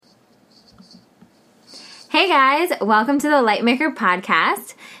Hey guys, welcome to the Lightmaker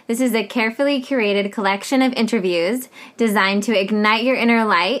podcast. This is a carefully curated collection of interviews designed to ignite your inner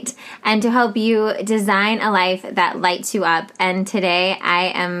light and to help you design a life that lights you up. And today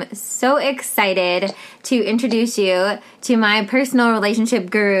I am so excited to introduce you to my personal relationship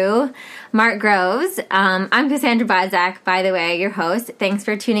guru, Mark Groves. I'm Cassandra Bodzak, by the way, your host. Thanks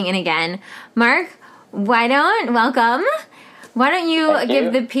for tuning in again. Mark, welcome. Why don't you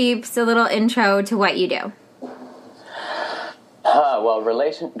give the peeps a little intro to what you do?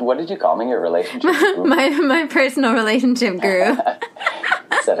 What did you call me? Your relationship guru? my personal relationship guru.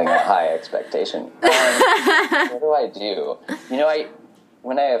 Setting a high expectation. What do I do?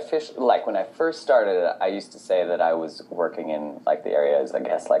 When I first started, I used to say that I was working in the area as, a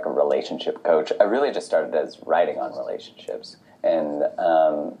relationship coach. I really just started as writing on relationships. And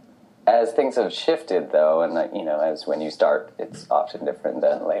as things have shifted, though, and as when you start, it's often different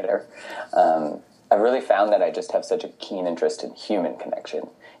than later. I really found that I just have such a keen interest in human connection,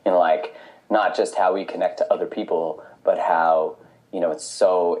 in not just how we connect to other people, but how it's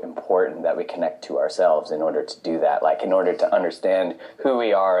so important that we connect to ourselves in order to do that. In order to understand who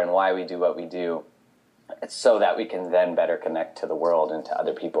we are and why we do what we do, it's so that we can then better connect to the world and to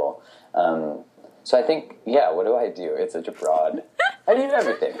other people. So I think, what do I do? It's such a broad... I do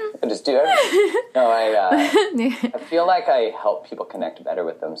everything. I just do everything. I feel like I help people connect better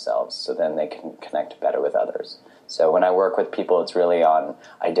with themselves so then they can connect better with others. So when I work with people, it's really on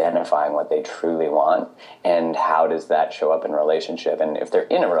identifying what they truly want and how does that show up in a relationship. And if they're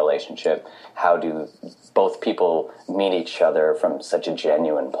in a relationship, how do both people meet each other from such a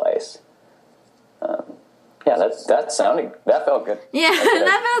genuine place? That felt good. Yeah,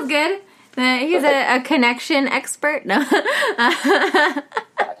 that felt good. He's a connection expert. No,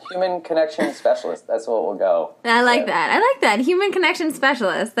 human connection specialist. That's what we'll go. I like that. Human connection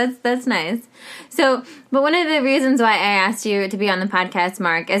specialist. That's nice. So, but one of the reasons why I asked you to be on the podcast,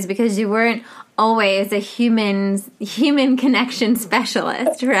 Mark, is because you weren't always a human connection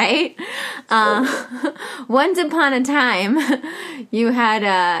specialist, right? Once upon a time, you had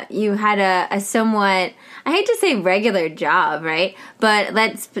a somewhat, I hate to say regular job, right? But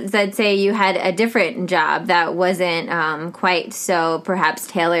let's say you had a different job that wasn't quite so perhaps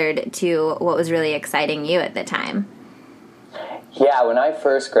tailored to what was really exciting you at the time. Yeah, when I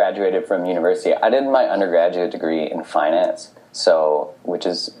first graduated from university, I did my undergraduate degree in finance.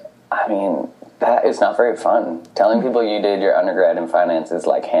 That is not very fun. Telling people you did your undergrad in finance is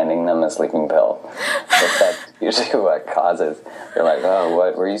like handing them a sleeping pill. But that's usually what causes. They're like, oh,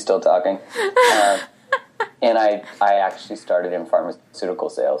 what, were you still talking? And I actually started in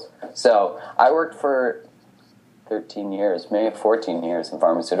pharmaceutical sales. So I worked for 13 years, maybe 14 years in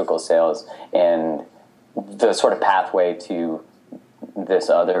pharmaceutical sales. And the sort of pathway to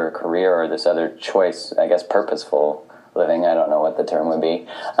this other career or this other choice, I guess purposeful living, I don't know what the term would be,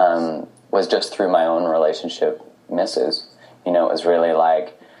 was just through my own relationship misses. It was really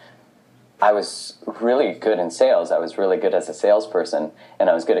I was really good in sales. I was really good as a salesperson, and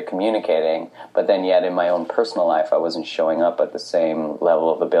I was good at communicating. But then yet in my own personal life, I wasn't showing up at the same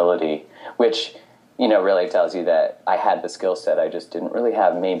level of ability, which, really tells you that I had the skill set. I just didn't really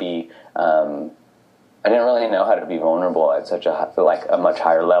have I didn't really know how to be vulnerable at such a much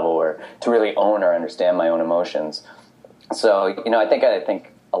higher level or to really own or understand my own emotions. So, I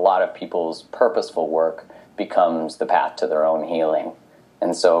think a lot of people's purposeful work becomes the path to their own healing.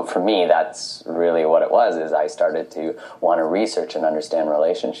 And so for me, that's really what it was, is I started to want to research and understand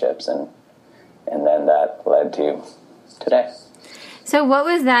relationships, and then that led to today. So what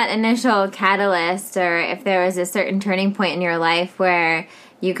was that initial catalyst, or if there was a certain turning point in your life where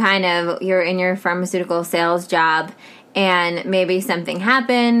you're in your pharmaceutical sales job and maybe something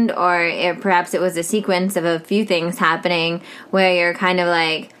happened, or perhaps it was a sequence of a few things happening where you're kind of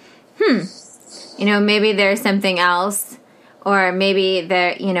like, maybe there's something else, or maybe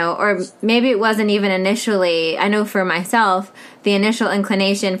or maybe it wasn't even initially. I know for myself, the initial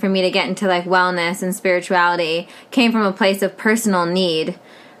inclination for me to get into wellness and spirituality came from a place of personal need,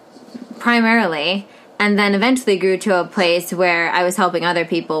 primarily, and then eventually grew to a place where I was helping other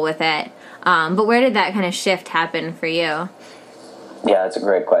people with it. But where did that kind of shift happen for you? Yeah, that's a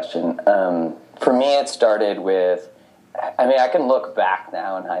great question. For me, it started with, I can look back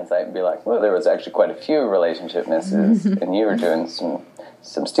now in hindsight and be like, well, there was actually quite a few relationship misses, and you were doing some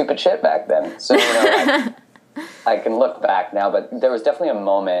stupid shit back then. So, I can look back now, but there was definitely a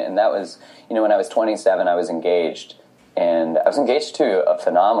moment, and that was, when I was 27, I was engaged, and I was engaged to a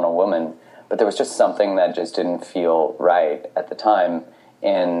phenomenal woman, but there was just something that just didn't feel right at the time,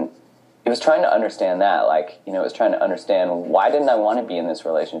 and it was trying to understand that, like, you know, it was trying to understand, why didn't I want to be in this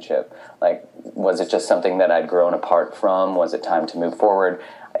relationship? Like, was it just something that I'd grown apart from? Was it time to move forward?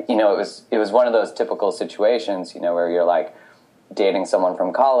 You know, it was one of those typical situations, you know, where you're like dating someone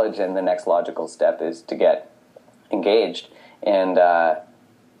from college and the next logical step is to get engaged. And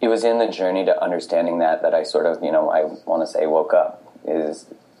it was in the journey to understanding that I sort of, you know, I want to say woke up.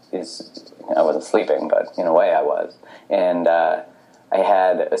 I wasn't sleeping, but in a way I was. And I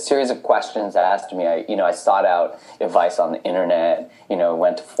had a series of questions asked to me. I sought out advice on the internet, you know,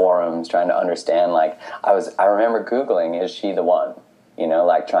 went to forums trying to understand, like, I remember Googling, is she the one? You know,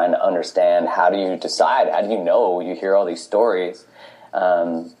 like, trying to understand, how do you decide? How do you know? You hear all these stories.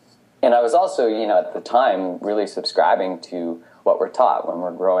 And I was also, you know, at the time, really subscribing to what we're taught when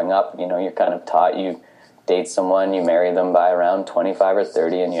we're growing up. You know, you're kind of taught, you date someone, you marry them by around 25 or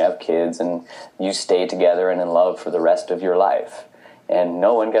 30, and you have kids, and you stay together and in love for the rest of your life. And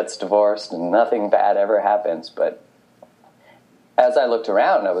no one gets divorced, and nothing bad ever happens. But as I looked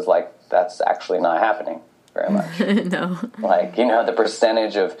around, I was like, that's actually not happening very much. No. Like, you know, the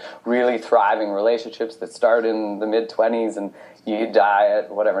percentage of really thriving relationships that start in the mid-20s and you die at,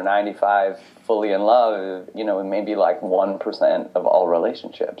 whatever, 95, fully in love, you know, maybe like 1% of all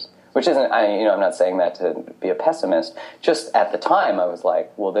relationships. Which isn't, I'm not saying that to be a pessimist. Just at the time, I was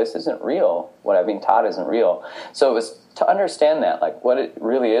like, well, this isn't real. What I've been taught isn't real. So it was to understand that, like, what it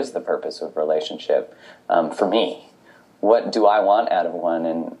really is the purpose of relationship for me. What do I want out of one?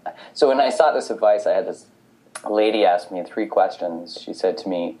 And so when I sought this advice, I had this lady ask me 3 questions. She said to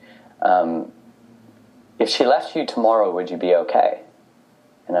me, if she left you tomorrow, would you be okay?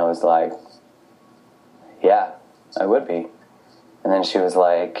 And I was like, yeah, I would be. And then she was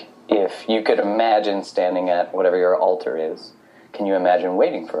like, if you could imagine standing at whatever your altar is, can you imagine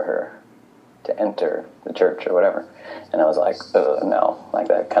waiting for her to enter the church or whatever? And I was like, no. Like,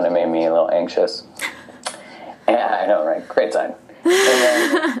 that kind of made me a little anxious. Yeah, I know, right? Great sign.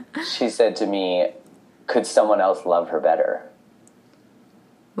 And then she said to me, could someone else love her better?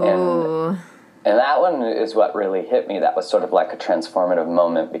 Ooh. And that one is what really hit me. That was sort of like a transformative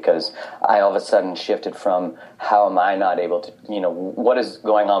moment, because I all of a sudden shifted from, how am I not able to, you know, what is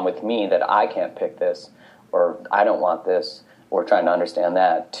going on with me that I can't pick this, or I don't want this, or trying to understand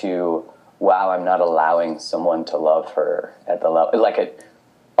that, to, wow, I'm not allowing someone to love her at the level. Like,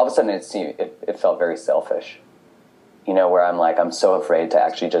 all of a sudden it felt very selfish, you know, where I'm like, I'm so afraid to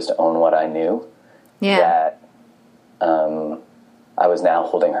actually just own what I knew. Yeah. That I was now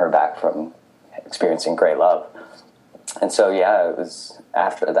holding her back from experiencing great love. And so, yeah, it was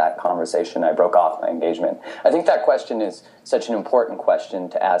after that conversation I broke off my engagement. I think that question is such an important question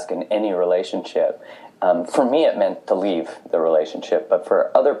to ask in any relationship. For me, it meant to leave the relationship. But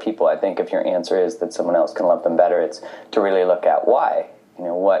for other people, I think if your answer is that someone else can love them better, it's to really look at why. You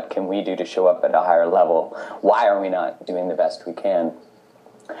know, what can we do to show up at a higher level? Why are we not doing the best we can?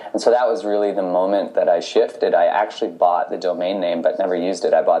 And so that was really the moment that I shifted. I actually bought the domain name, but never used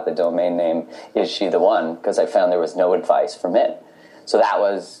it. I bought the domain name, Is She the One? Because I found there was no advice for men. So that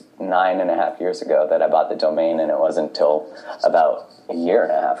was 9.5 years ago that I bought the domain, and it wasn't until about 1.5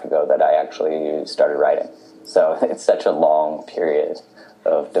 years ago that I actually started writing. So it's such a long period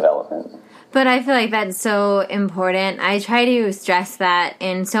of development. But I feel like that's so important. I try to stress that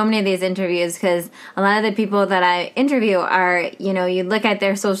in so many of these interviews, because a lot of the people that I interview are, you know, you look at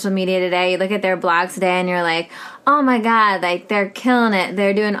their social media today, you look at their blogs today, and you're like, oh my God, like, they're killing it.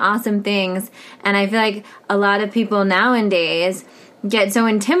 They're doing awesome things. And I feel like a lot of people nowadays get so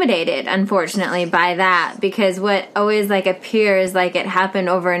intimidated, unfortunately, by that, because what always, like, appears like it happened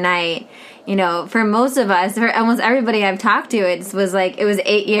overnight, you know, for most of us, for almost everybody I've talked to, it was like, it was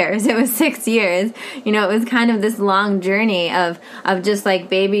 8 years, it was 6 years, you know, it was kind of this long journey of just like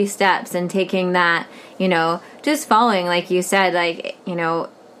baby steps and taking that, you know, just following, like you said, like, you know,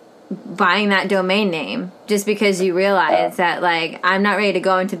 buying that domain name just because you realize that, like, I'm not ready to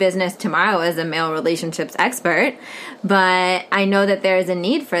go into business tomorrow as a male relationships expert, but I know that there's a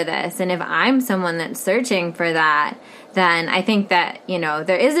need for this. And if I'm someone that's searching for that, then I think that, you know,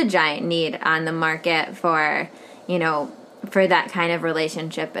 there is a giant need on the market for, you know, for that kind of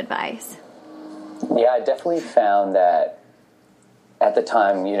relationship advice. Yeah, I definitely found that at the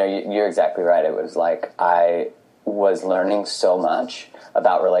time, you know, you're exactly right. It was like I was learning so much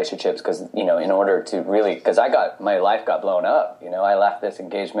about relationships because, you know, in order to really, because my life got blown up. You know, I left this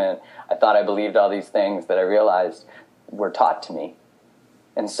engagement. I thought I believed all these things that I realized were taught to me.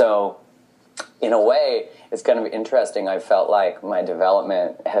 And so, in a way, it's kind of interesting. I felt like my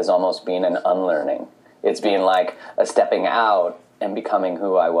development has almost been an unlearning. It's been like a stepping out and becoming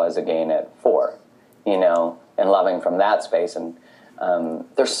who I was again at 4, you know, and loving from that space. And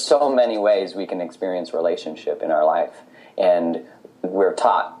there's so many ways we can experience relationship in our life, and we're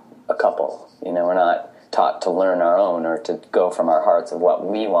taught a couple. We're not taught to learn our own or to go from our hearts of what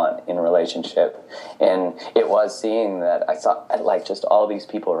we want in a relationship. And it was seeing that I saw like just all these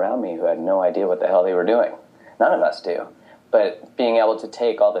people around me who had no idea what the hell they were doing. None of us do. But being able to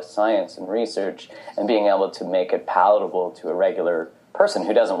take all the science and research and being able to make it palatable to a regular person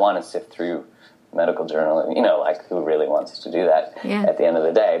who doesn't want to sift through medical journal, like who really wants to do that at the end of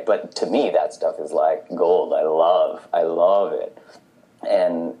the day. But to me, that stuff is like gold. I love it.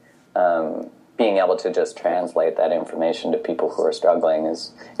 And being able to just translate that information to people who are struggling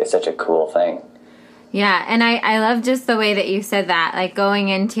is such a cool thing. Yeah, and I love just the way that you said that, like going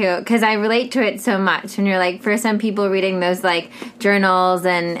into, because I relate to it so much. When you're like, for some people reading those like journals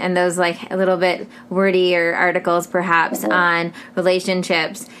and those like a little bit wordier articles perhaps on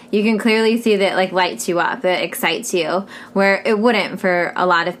relationships, you can clearly see that like lights you up, that excites you, where it wouldn't for a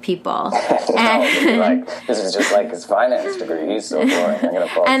lot of people. And like, this is just like his finance degree. He's so boring. I'm going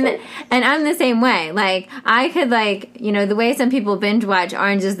to fall asleep. And I'm the same way. Like, I could like, the way some people binge watch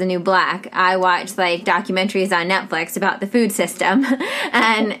Orange is the New Black, I watch like documentaries on Netflix about the food system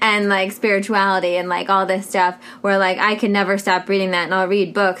and like spirituality and like all this stuff where like I could never stop reading that, and I'll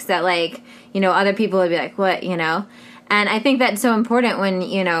read books that like, other people would be like, what, And I think that's so important when,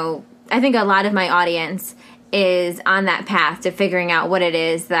 I think a lot of my audience is on that path to figuring out what it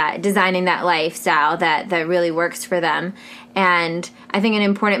is that designing that lifestyle that really works for them. And I think an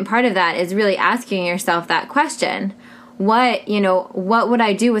important part of that is really asking yourself that question. What would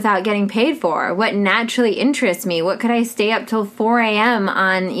I do without getting paid for? What naturally interests me? What could I stay up till 4 a.m.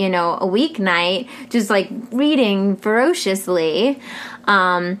 on, a weeknight, just like reading ferociously?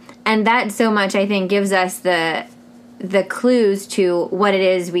 And that so much, I think, gives us the clues to what it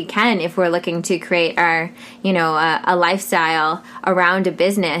is we can if we're looking to create our, a lifestyle around a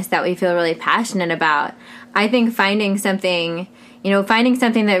business that we feel really passionate about. I think finding something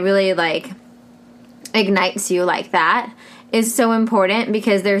that really like ignites you like that is so important,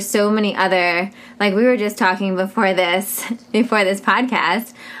 because there's so many other, like we were just talking before this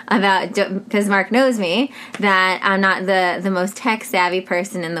podcast about, because Mark knows me, that I'm not the most tech savvy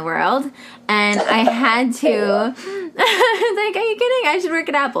person in the world, and I had to like, are you kidding? I should work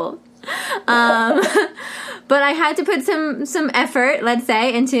at Apple. But I had to put some effort, let's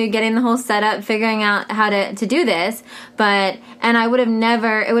say, into getting the whole setup, figuring out how to do this. And it would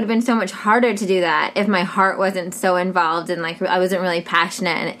have been so much harder to do that if my heart wasn't so involved and like I wasn't really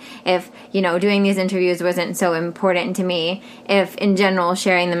passionate, and if, doing these interviews wasn't so important to me, if in general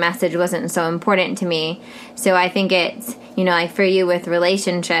sharing the message wasn't so important to me. So I think it's, like for you with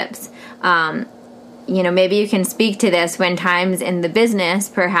relationships, maybe you can speak to this when times in the business,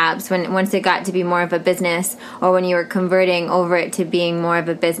 perhaps, once it got to be more of a business, or when you were converting over it to being more of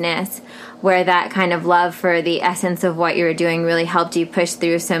a business, where that kind of love for the essence of what you were doing really helped you push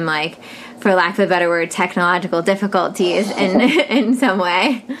through some, like, for lack of a better word, technological difficulties in some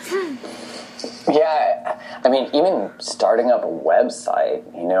way. Yeah, I mean, even starting up a website,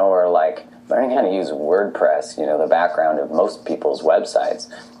 or like learning how to use WordPress, the background of most people's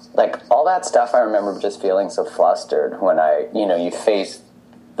websites. Like, all that stuff, I remember just feeling so flustered when you face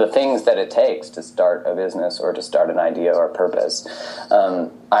the things that it takes to start a business or to start an idea or purpose.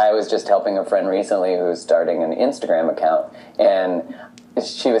 I was just helping a friend recently who was starting an Instagram account, and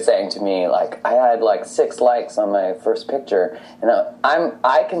she was saying to me, like, I had like 6 likes on my first picture, and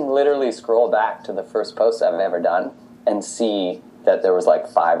I can literally scroll back to the first post I've ever done and see that there was like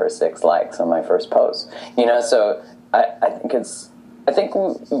 5 or 6 likes on my first post. So I think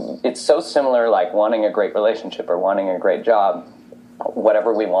it's so similar, like wanting a great relationship or wanting a great job,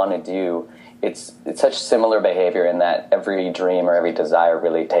 whatever we want to do, it's such similar behavior in that every dream or every desire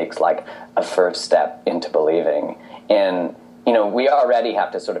really takes like a first step into believing. And, we already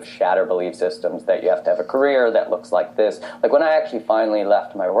have to sort of shatter belief systems that you have to have a career that looks like this. Like when I actually finally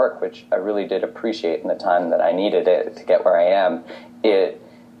left my work, which I really did appreciate in the time that I needed it to get where I am,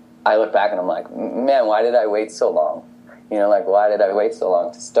 I look back and I'm like, man, why did I wait so long? Why did I wait so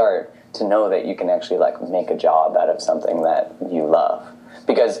long to start, to know that you can actually, like, make a job out of something that you love?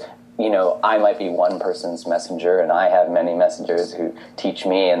 Because, I might be one person's messenger, and I have many messengers who teach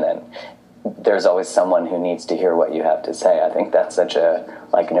me, and then there's always someone who needs to hear what you have to say. I think that's such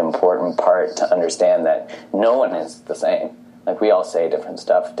an important part to understand, that no one is the same. Like, we all say different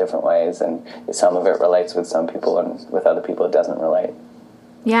stuff different ways, and some of it relates with some people, and with other people it doesn't relate.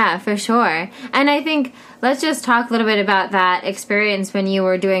 Yeah, for sure. And I think let's just talk a little bit about that experience when you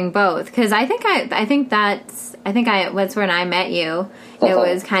were doing both, because I think that's when I met you. It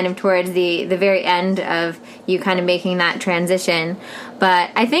was kind of towards the very end of you kind of making that transition. But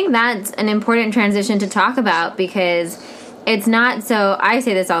I think that's an important transition to talk about, because it's not so, I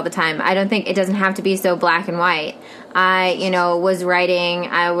say this all the time, I don't think it doesn't have to be so black and white. I, was writing,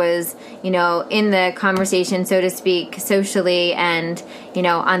 I was, in the conversation, so to speak, socially and,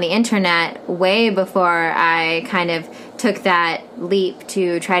 on the internet way before I kind of took that leap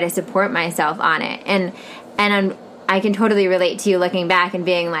to try to support myself on it. And I can totally relate to you looking back and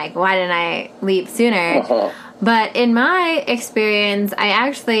being like, why didn't I leap sooner? But in my experience,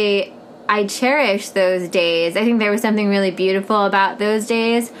 I cherish those days. I think there was something really beautiful about those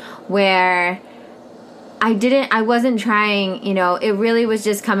days where I wasn't trying, it really was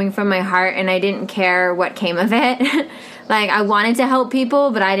just coming from my heart, and I didn't care what came of it. Like, I wanted to help people,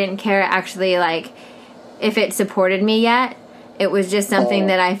 but I didn't care actually, like, if it supported me yet. It was just something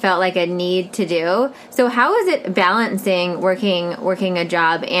that I felt like a need to do. So how is it balancing working a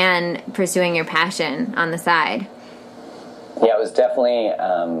job and pursuing your passion on the side? Yeah, it was definitely,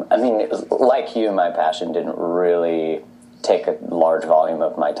 it was, like you, my passion didn't really take a large volume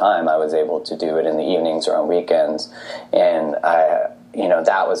of my time. I was able to do it in the evenings or on weekends. And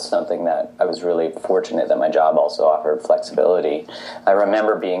that was something that I was really fortunate that my job also offered flexibility. I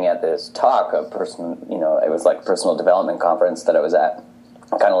remember being at this talk, it was like a personal development conference that I was at,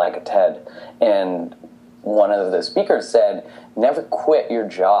 kind of like a TED. And one of the speakers said, never quit your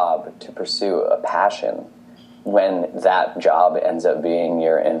job to pursue a passion when that job ends up being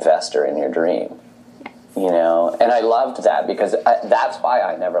your investor in your dream. And I loved that, because that's why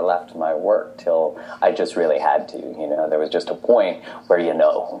I never left my work till I just really had to. There was just a point where,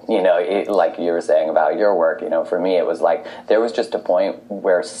 like you were saying about your work, for me it was like there was just a point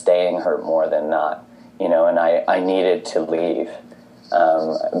where staying hurt more than not, and I needed to leave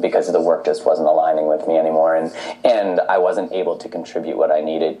because the work just wasn't aligning with me anymore, and I wasn't able to contribute what I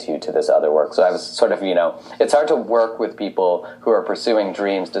needed to this other work. So I was sort of, it's hard to work with people who are pursuing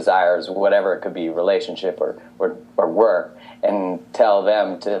dreams, desires, whatever it could be, relationship or work, and tell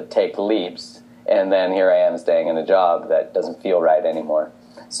them to take leaps, and then here I am staying in a job that doesn't feel right anymore.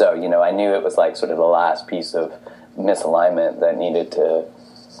 So, I knew it was like sort of the last piece of misalignment that needed to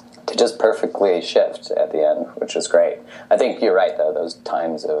just perfectly shift at the end, which was great. I think you're right, though, those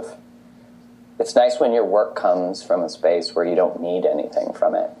times of... It's nice when your work comes from a space where you don't need anything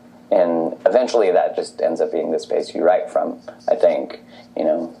from it. And eventually that just ends up being the space you write from, I think,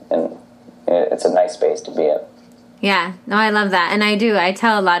 and it's a nice space to be in. Yeah, no, I love that. And I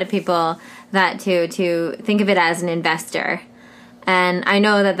tell a lot of people that too, to think of it as an investor. And I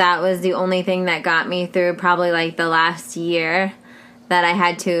know that was the only thing that got me through probably like the last year that I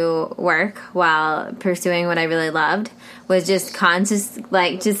had to work while pursuing what I really loved, was just conscious,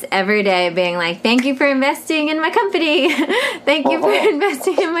 like just every day being like, thank you for investing in my company. Thank you for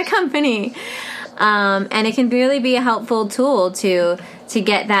investing in my company. And it can really be a helpful tool to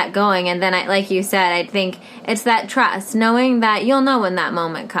get that going. And then, like you said, I think it's that trust, knowing that you'll know when that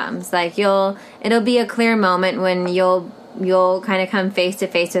moment comes. Like it'll be a clear moment when you'll kind of come face to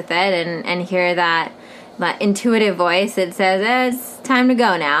face with it and hear that intuitive voice that says, it's time to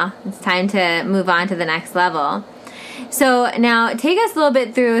go now. It's time to move on to the next level. So now take us a little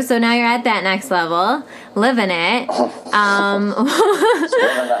bit through. So now you're at that next level, living it. Living the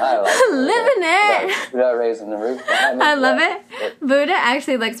high life. Living it. Buddha raising the roof. I love it. Buddha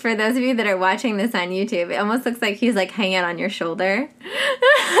actually looks, for those of you that are watching this on YouTube, it almost looks like he's like hanging on your shoulder.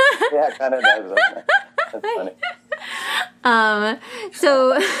 Yeah, it kind of does. That's funny.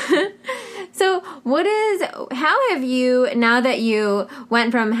 So how have you, now that you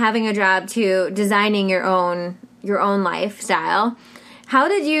went from having a job to designing your own lifestyle, how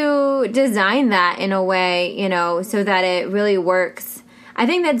did you design that in a way, so that it really works? I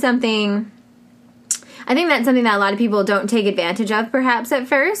think that's something that a lot of people don't take advantage of perhaps at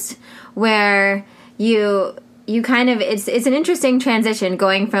first, where you kind of, it's an interesting transition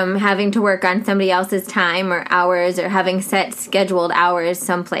going from having to work on somebody else's time or hours, or having set scheduled hours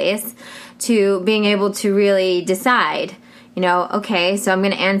someplace, to being able to really decide, okay, so I'm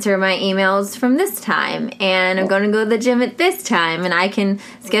going to answer my emails from this time, and I'm going to go to the gym at this time, and I can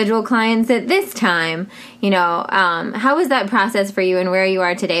schedule clients at this time. How was that process for you, and where you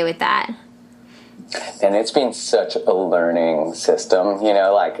are today with that? And it's been such a learning system,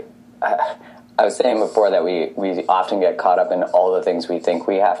 I was saying before that we often get caught up in all the things we think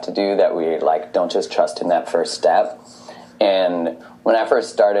we have to do, that we don't just trust in that first step. And when I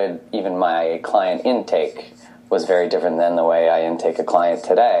first started even my client intake was very different than the way I intake a client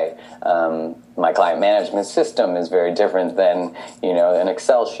today. My client management system is very different than, an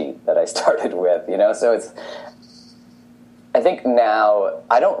Excel sheet that I started with, so I think now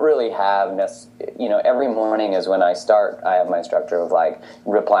I don't really have, every morning is when I have my structure of like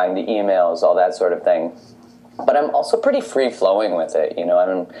replying to emails, all that sort of thing. But I'm also pretty free-flowing with it,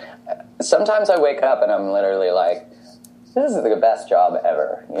 sometimes I wake up and I'm literally like, this is the best job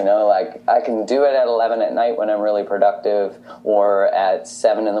ever, like I can do it at 11 at night when I'm really productive, or at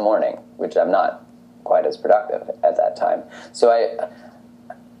 7 in the morning, which I'm not quite as productive at that time. So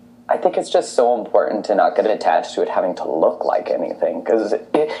I think it's just so important to not get attached to it having to look like anything, because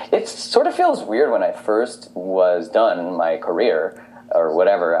it sort of feels weird when I first was done my career, or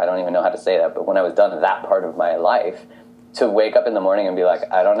whatever, I don't even know how to say that, but when I was done that part of my life, to wake up in the morning and be like,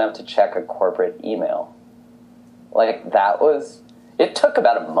 I don't have to check a corporate email. Like, it took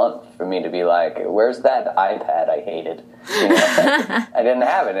about a month for me to be like, where's that iPad I hated? I didn't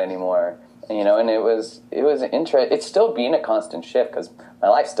have it anymore. And it was interesting. It's still been a constant shift, because my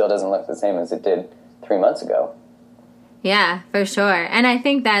life still doesn't look the same as it did 3 months ago. Yeah, for sure. And I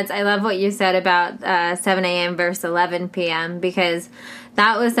think I love what you said about 7 a.m. versus 11 p.m., because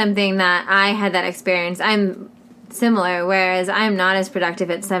that was something that I had that experience. I'm similar, whereas I'm not as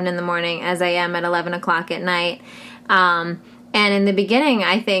productive at 7 in the morning as I am at 11 o'clock at night. And in the beginning,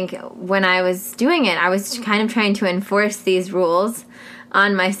 I think when I was doing it, I was kind of trying to enforce these rules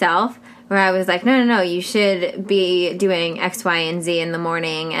on myself, where I was like, no, you should be doing X, Y, and Z in the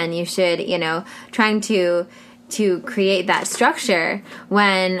morning, and you should, trying to create that structure,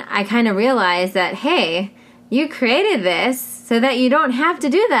 when I kind of realized that, hey, you created this so that you don't have to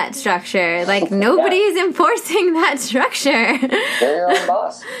do that structure. Like, nobody's enforcing that structure. You're your own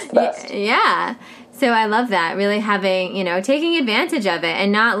boss. It's the best. Yeah. So I love that, really having, taking advantage of it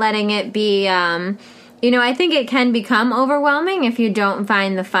and not letting it be, I think it can become overwhelming if you don't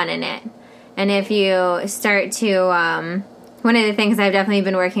find the fun in it. And if you start to, one of the things I've definitely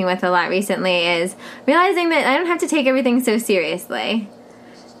been working with a lot recently is realizing that I don't have to take everything so seriously.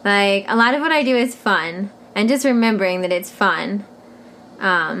 Like, a lot of what I do is fun, and just remembering that it's fun.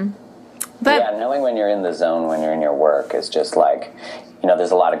 But knowing when you're in the zone, when you're in your work, is just like,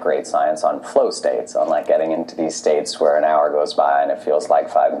 there's a lot of great science on flow states, on like getting into these states where an hour goes by and it feels like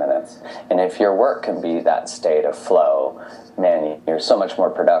 5 minutes. And if your work can be that state of flow, man, you're so much more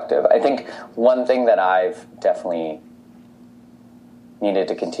productive. I think one thing that I've definitely needed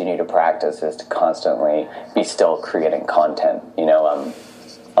to continue to practice is to constantly be still creating content.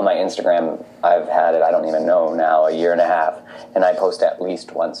 On my Instagram, I've had it, I don't even know now, a year and a half, and I post at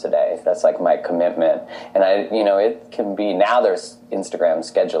least once a day. That's like my commitment. And it can be, now there's Instagram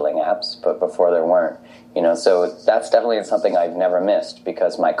scheduling apps, but before there weren't. So that's definitely something I've never missed,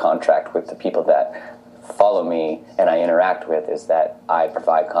 because my contract with the people that follow me and I interact with is that I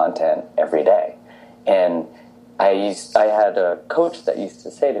provide content every day. And I had a coach that used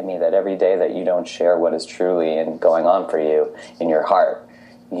to say to me that every day that you don't share what is truly and going on for you in your heart,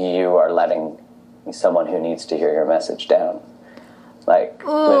 you are letting someone who needs to hear your message down. Like,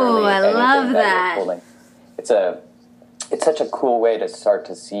 ooh, I love that. It's such a cool way to start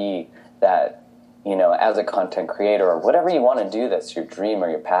to see that, as a content creator or whatever you want to do that's your dream or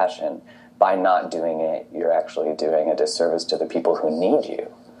your passion, by not doing it, you're actually doing a disservice to the people who need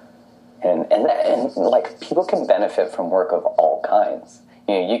you. And like, people can benefit from work of all kinds.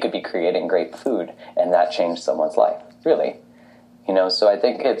 You could be creating great food and that changed someone's life, really. So I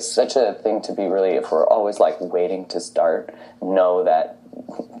think it's such a thing to be really, if we're always like waiting to start, know that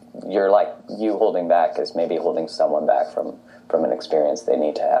you're like, you holding back is maybe holding someone back from an experience they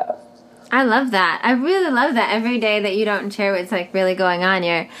need to have. I love that. I really love that. Every day that you don't share what's like really going on,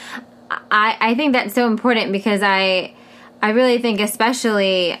 I think that's so important, because I really think,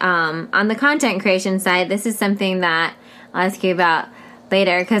 especially on the content creation side, this is something that I'll ask you about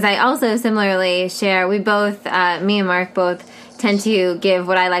later, because I also similarly share, we both, me and Mark both tend to give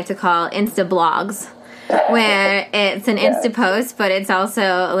what I like to call Insta blogs, where it's an Insta post, but it's also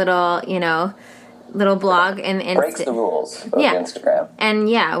a little blog and breaks the rules of Instagram. And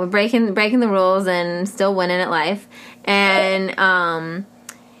we're breaking the rules and still winning at life. And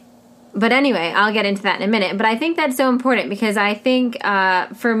but anyway, I'll get into that in a minute. But I think that's so important, because I think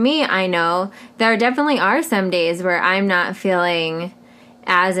for me, I know there definitely are some days where I'm not feeling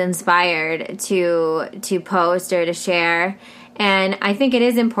as inspired to post or to share. And I think it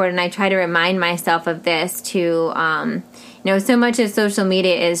is important. I try to remind myself of this to, so much of social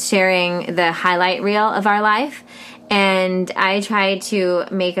media is sharing the highlight reel of our life. And I try to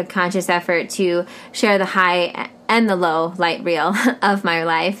make a conscious effort to share the high and the low light reel of my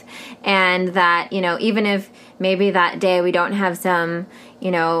life. And that, even if maybe that day we don't have some,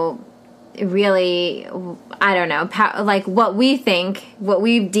 really, I don't know, like what we've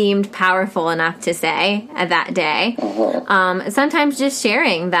deemed powerful enough to say that day. Sometimes just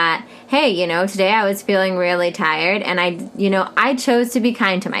sharing that, hey, today I was feeling really tired, and I chose to be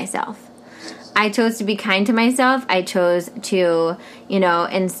kind to myself. I chose to be kind to myself. I chose to,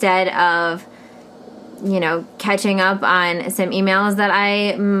 instead of, catching up on some emails that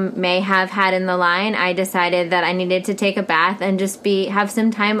I may have had in the line, I decided that I needed to take a bath and just have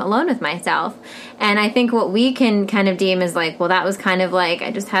some time alone with myself. And I think what we can kind of deem as like, well, that was kind of like, I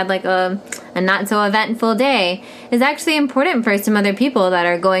just had like a not so eventful day, is actually important for some other people that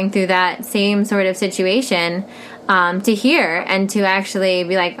are going through that same sort of situation, to hear and to actually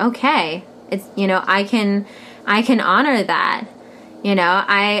be like, okay, it's, I can honor that.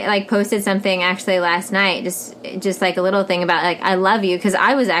 I like posted something actually last night, just like a little thing about like, I love you, because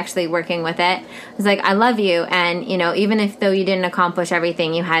I was actually working with it. I was like, I love you, and even if though you didn't accomplish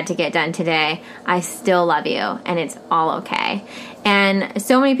everything you had to get done today, I still love you, and it's all okay. And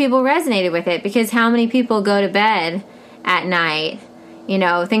so many people resonated with it, because how many people go to bed at night,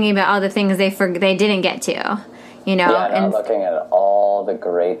 thinking about all the things they didn't get to. And looking at all the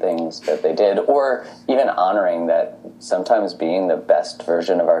great things that they did, or even honoring that sometimes being the best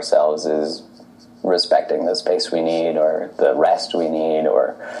version of ourselves is respecting the space we need, or the rest we need,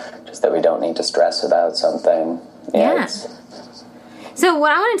 or just that we don't need to stress about something. Yeah. So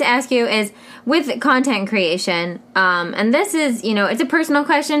what I wanted to ask you is, with content creation, and this is, it's a personal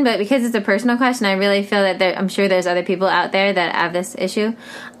question, but because it's a personal question, I really feel that I'm sure there's other people out there that have this issue.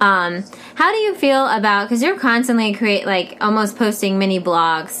 How do you feel about, because you're constantly almost posting mini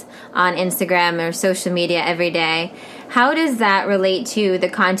blogs on Instagram or social media every day. How does that relate to the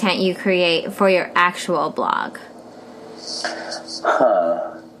content you create for your actual blog?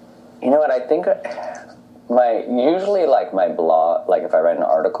 You know what, I think usually my blog, like if I write an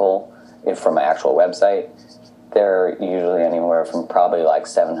article from my actual website, they're usually anywhere from probably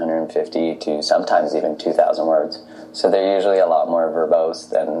 750 to sometimes even 2,000 words. So they're usually a lot more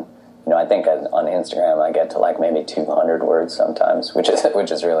verbose than, I think on Instagram I get to maybe 200 words sometimes, which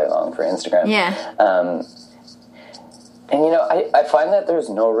is really long for Instagram. Yeah. And I find that there's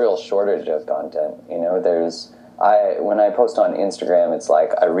no real shortage of content. When I post on Instagram, it's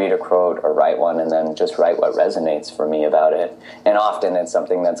like I read a quote or write one and then just write what resonates for me about it. And often it's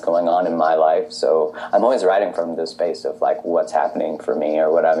something that's going on in my life. So I'm always writing from the space of what's happening for me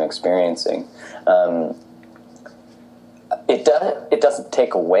or what I'm experiencing. It doesn't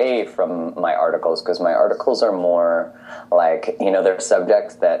take away from my articles, because my articles are more they're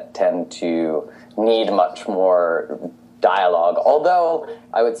subjects that tend to need much more dialogue. Although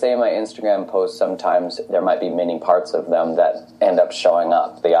I would say in my Instagram posts, sometimes there might be many parts of them that end up showing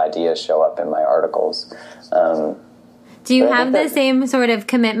up. The ideas show up in my articles. Do you have the same sort of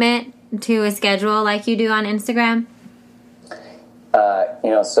commitment to a schedule like you do on Instagram?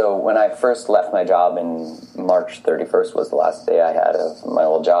 So when I first left my job in March 31st was the last day I had of my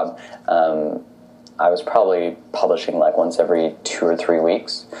old job, I was probably publishing once every 2 or 3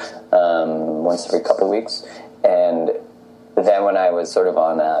 weeks, once every couple of weeks. And then when I was sort of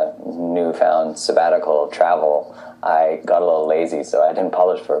on a newfound sabbatical travel, I got a little lazy, so I didn't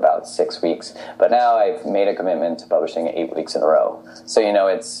publish for about 6 weeks. But now I've made a commitment to publishing 8 weeks in a row. So,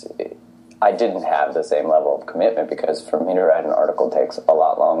 I didn't have the same level of commitment, because for me to write an article takes a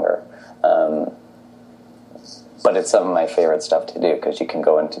lot longer. But it's some of my favorite stuff to do, because you can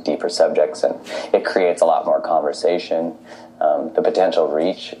go into deeper subjects and it creates a lot more conversation. The potential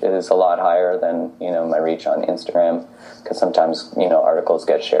reach is a lot higher than, my reach on Instagram, because sometimes, articles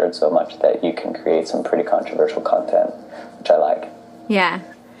get shared so much that you can create some pretty controversial content, which I like. Yeah.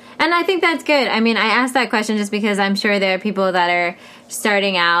 And I think that's good. I mean, I asked that question just because I'm sure there are people that are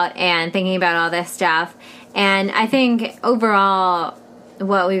starting out and thinking about all this stuff. And I think overall,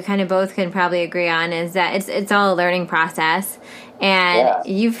 what we kind of both can probably agree on is that it's all a learning process. And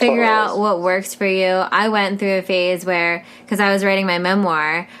you figure out what works for you. I went through a phase where, because I was writing my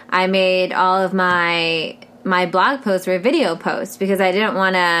memoir, I made all of my blog posts were video posts, because I didn't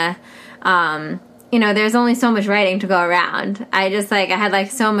want to, there's only so much writing to go around. I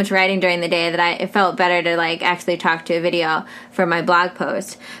had so much writing during the day that it felt better to actually talk to a video for my blog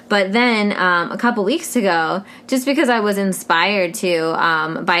post. But then a couple weeks ago, just because I was inspired to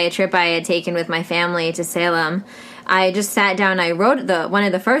by a trip I had taken with my family to Salem, I just sat down and I wrote one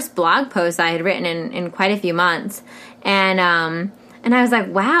of the first blog posts I had written in quite a few months. And I was like,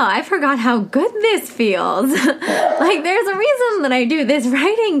 wow, I forgot how good this feels. There's a reason that I do this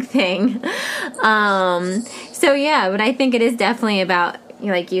writing thing. So yeah, but I think it is definitely about,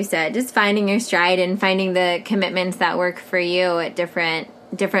 like you said, just finding your stride and finding the commitments that work for you at different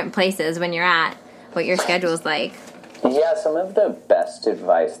places when you're at, what your schedule's like. Yeah, some of the best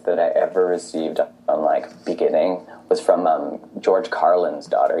advice that I ever received on like beginning was from George Carlin's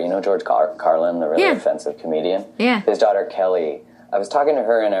daughter. You know George Carlin, the really offensive comedian? Yeah. His daughter Kelly. I was talking to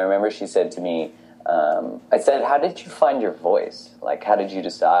her and I remember she said to me, I said, how did you find your voice? Like, how did you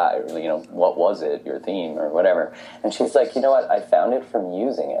decide, you know, what was it, your theme or whatever? And she's like, you know what, I found it from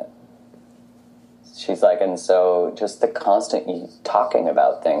using it. She's like, and so just the constant talking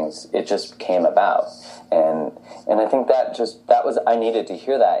about things, it just came about. And I think that was, I needed to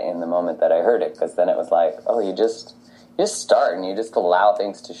hear that in the moment that I heard it, because then it was like, oh, you just start and you just allow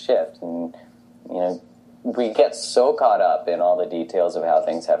things to shift. And, you know, we get so caught up in all the details of how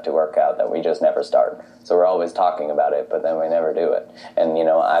things have to work out that we just never start. So we're always talking about it, but then we never do it. And, you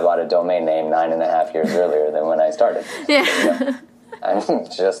know, I bought a domain name 9.5 years earlier than when I started. Yeah. So, you know, I'm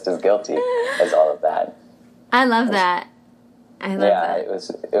just as guilty as all of that. I love that. I love that.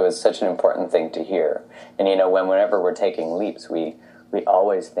 It was such an important thing to hear. And, you know, whenever we're taking leaps, we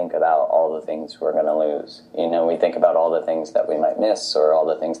always think about all the things we're going to lose. You know, we think about all the things that we might miss or all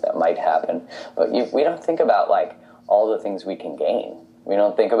the things that might happen. But we don't think about, like, all the things we can gain. We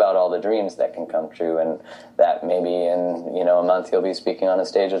don't think about all the dreams that can come true and that maybe in, you know, a month you'll be speaking on a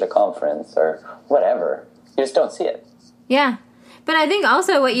stage at a conference or whatever. You just don't see it. Yeah. But I think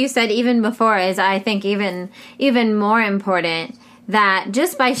also what you said even before is, I think, even more important, that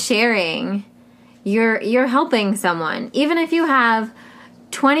just by sharing, you're helping someone. Even if you have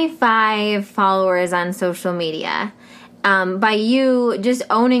 25 followers on social media, by you just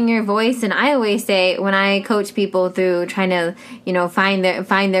owning your voice. And I always say, when I coach people through trying to, you know, find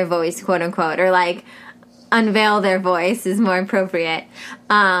their voice, quote unquote, or like unveil their voice is more appropriate,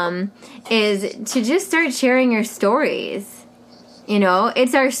 is to just start sharing your stories. You know,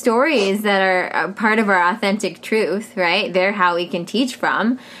 it's our stories that are a part of our authentic truth, right? They're how we can teach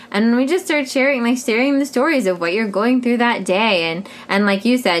from. And when we just start sharing the stories of what you're going through that day, and like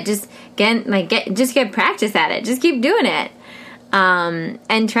you said, just get practice at it. Just keep doing it.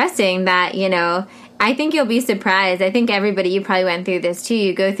 And trusting that, you know, I think you'll be surprised. I think everybody, you probably went through this too.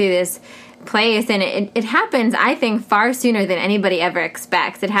 You go through this place and it happens, I think, far sooner than anybody ever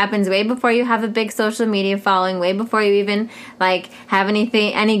expects. It happens way before you have a big social media following, way before you even like have any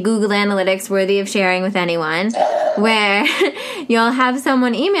Google Analytics worthy of sharing with anyone, where you'll have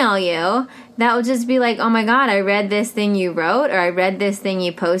someone email you that will just be like, oh my God, I read this thing you wrote, or I read this thing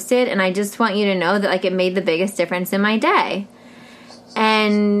you posted, and I just want you to know that like it made the biggest difference in my day.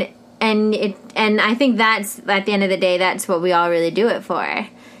 And I think that's, at the end of the day, that's what we all really do it for.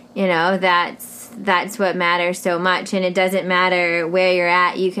 You know, that's what matters so much. And it doesn't matter where you're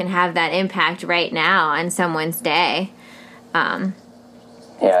at. You can have that impact right now on someone's day. Yeah,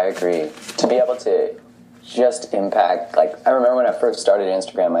 I agree. To be able to just impact, like, I remember when I first started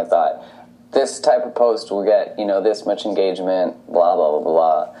Instagram, I thought, this type of post will get, you know, this much engagement, blah, blah, blah,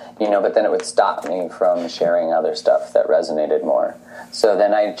 blah, you know, but then it would stop me from sharing other stuff that resonated more. So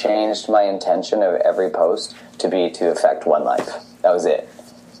then I changed my intention of every post to be to affect one life. That was it.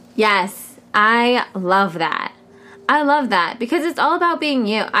 Yes, I love that. I love that because it's all about being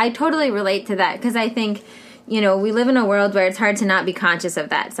you. I totally relate to that because I think, you know, we live in a world where it's hard to not be conscious of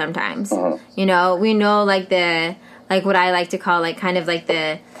that sometimes. Mm-hmm. You know, we know like what I like to call like kind of like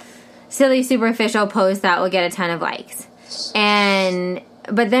the silly superficial post that will get a ton of likes.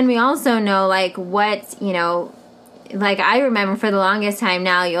 But then we also know like what, you know, like I remember for the longest time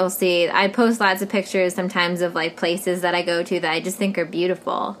now you'll see I post lots of pictures sometimes of like places that I go to that I just think are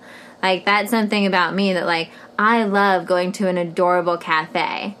beautiful. Like that's something about me that like I love going to an adorable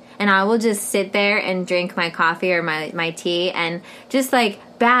cafe and I will just sit there and drink my coffee or my tea and just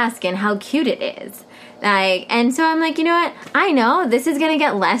like bask in how cute it is. Like, and so I'm like, you know what? I know this is going to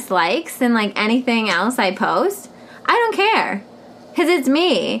get less likes than like anything else I post. I don't care. Because it's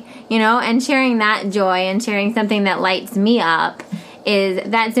me, you know, and sharing that joy and sharing something that lights me up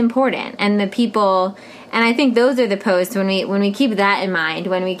that's important. And the people, and I think those are the posts when we keep that in mind,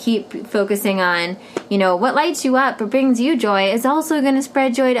 when we keep focusing on, you know, what lights you up or brings you joy is also going to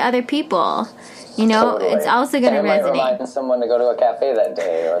spread joy to other people. You know, totally. It's also going to resonate. It might remind someone to go to a cafe that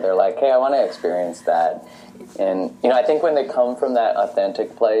day, or they're like, hey, I want to experience that. And, you know, I think when they come from that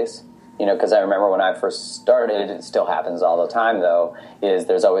authentic place, you know, because I remember when I first started, it still happens all the time, though, is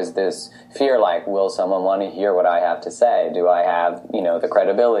there's always this fear like, will someone want to hear what I have to say? Do I have, you know, the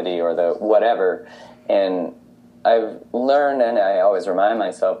credibility or the whatever? And I've learned, and I always remind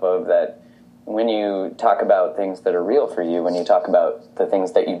myself of that, when you talk about things that are real for you, when you talk about the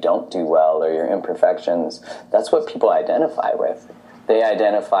things that you don't do well or your imperfections, that's what people identify with. They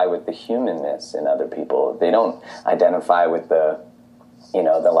identify with the humanness in other people. They don't identify with the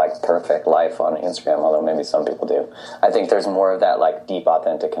like perfect life on Instagram, although maybe some people do. I think there's more of that like deep,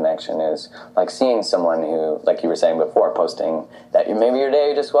 authentic connection is like seeing someone who, like you were saying before, posting that maybe your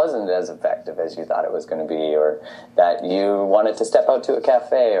day just wasn't as effective as you thought it was going to be, or that you wanted to step out to a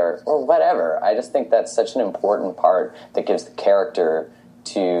cafe or whatever. I just think that's such an important part that gives the character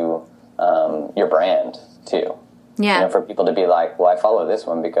to your brand too. Yeah. For people to be like, well, I follow this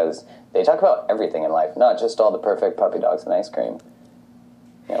one because they talk about everything in life, not just all the perfect puppy dogs and ice cream.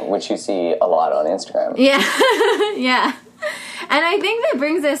 Which you see a lot on Instagram. Yeah, yeah. And I think that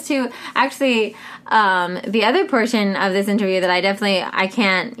brings us to actually the other portion of this interview that I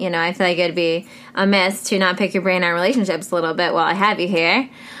can't, I feel like it'd be amiss to not pick your brain on relationships a little bit while I have you here.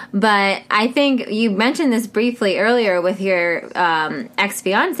 But I think you mentioned this briefly earlier with your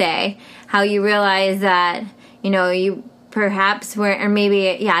ex-fiance, how you realized that, you perhaps were, or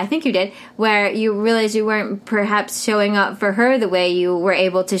maybe, yeah, I think you did, where you realized you weren't perhaps showing up for her the way you were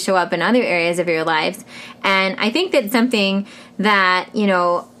able to show up in other areas of your lives. And I think that's something that,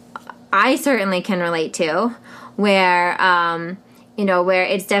 I certainly can relate to, where, where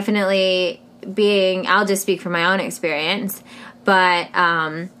it's definitely I'll just speak from my own experience, but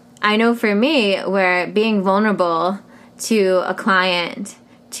I know for me, where being vulnerable to a client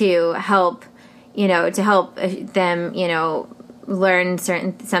to help them, learn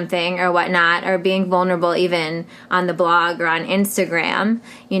something or whatnot, or being vulnerable even on the blog or on Instagram,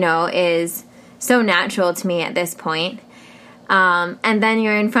 is so natural to me at this point. And then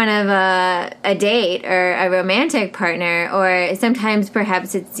you're in front of a date or a romantic partner, or sometimes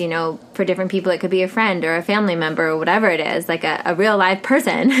perhaps it's, for different people, it could be a friend or a family member or whatever it is, like a real live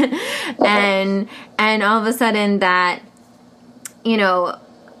person. and all of a sudden that,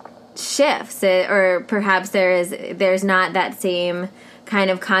 shifts, or perhaps there's not that same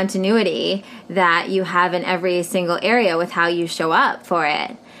kind of continuity that you have in every single area with how you show up for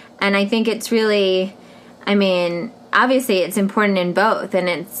it. And I think it's really, obviously it's important in both, and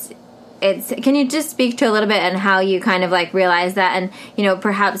it's can you just speak to a little bit on how you kind of like realize that, and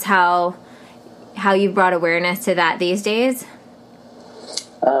perhaps how you brought awareness to that these days?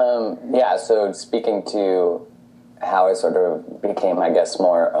 So speaking to how I sort of became, I guess,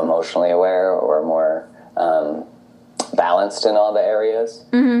 more emotionally aware or more balanced in all the areas.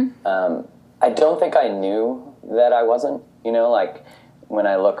 Mm-hmm. I don't think I knew that I wasn't, like when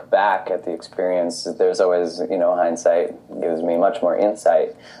I look back at the experience, there's always, hindsight gives me much more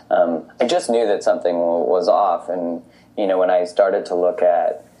insight. I just knew that something was off. And, when I started to look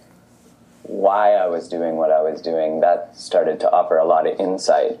at why I was doing what I was doing, that started to offer a lot of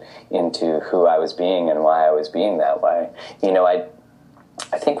insight into who I was being and why I was being that way.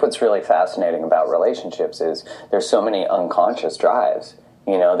 I think what's really fascinating about relationships is there's so many unconscious drives.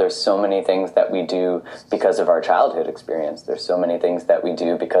 There's so many things that we do because of our childhood experience. There's so many things that we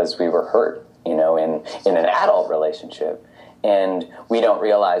do because we were hurt, in an adult relationship. And we don't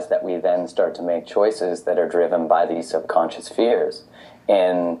realize that we then start to make choices that are driven by these subconscious fears.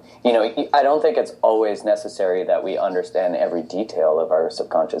 And, I don't think it's always necessary that we understand every detail of our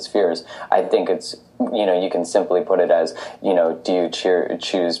subconscious fears. I think it's, you can simply put it as, do you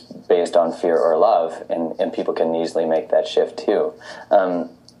choose based on fear or love? And people can easily make that shift too.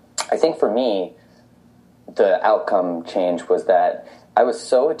 I think for me, the outcome change was that I was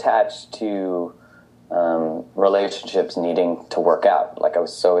so attached to relationships needing to work out. Like I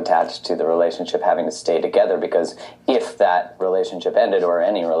was so attached to the relationship having to stay together, because if that relationship ended, or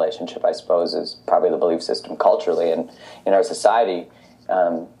any relationship, I suppose, is probably the belief system culturally and in our society,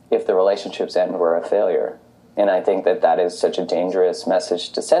 if the relationships end, we're a failure. And I think that is such a dangerous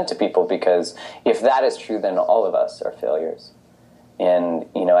message to send to people, because if that is true, then all of us are failures. And,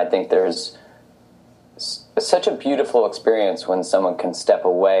 I think there's such a beautiful experience when someone can step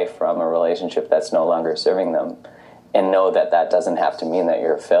away from a relationship that's no longer serving them and know that that doesn't have to mean that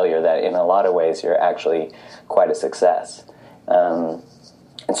you're a failure, that in a lot of ways you're actually quite a success. And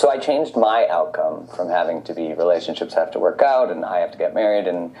so I changed my outcome from having to be relationships have to work out and I have to get married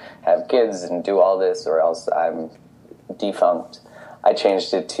and have kids and do all this or else I'm defunct. I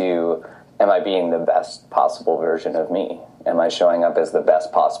changed it to, am I being the best possible version of me? Am I showing up as the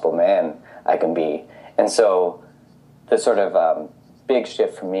best possible man I can be? And so the sort of big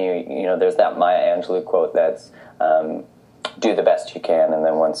shift for me, there's that Maya Angelou quote that's do the best you can, and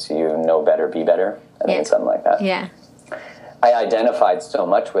then once you know better, be better. I think it's something like that. Yeah. I identified so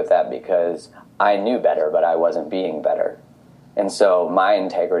much with that because I knew better, but I wasn't being better. And so my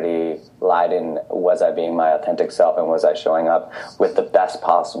integrity lied in, was I being my authentic self, and was I showing up with the best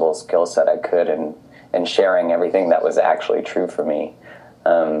possible skill set I could, and sharing everything that was actually true for me.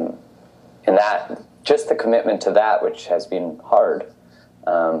 And that, just the commitment to that, which has been hard,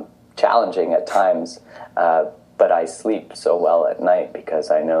 challenging at times, but I sleep so well at night because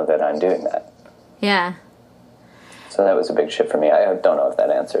I know that I'm doing that. Yeah. So that was a big shift for me. I don't know if that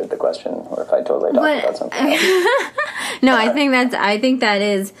answered the question or if I totally talked about something else. No, I think that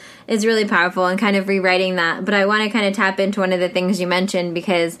is really powerful, and kind of rewriting that. But I want to kind of tap into one of the things you mentioned,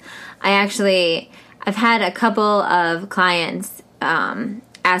 because I've had a couple of clients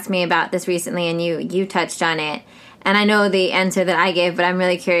ask me about this recently, and you touched on it. And I know the answer that I gave, but I'm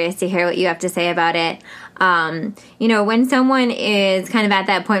really curious to hear what you have to say about it. When someone is kind of at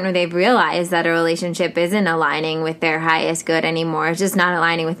that point where they've realized that a relationship isn't aligning with their highest good anymore, it's just not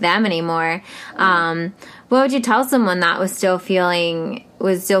aligning with them anymore, what would you tell someone that was still feeling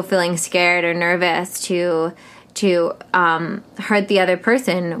scared or nervous to hurt the other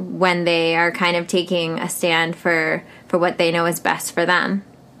person when they are kind of taking a stand for what they know is best for them?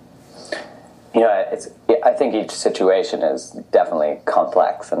 I think each situation is definitely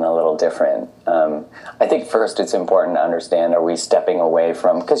complex and a little different. I think first it's important to understand, are we stepping away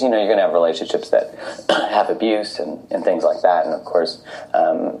from, because, you're going to have relationships that have abuse and things like that. And of course,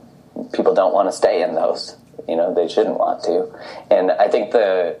 people don't want to stay in those, they shouldn't want to. And I think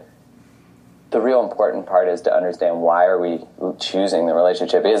the real important part is to understand, why are we choosing the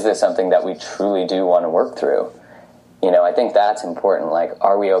relationship? Is this something that we truly do want to work through? I think that's important. Like,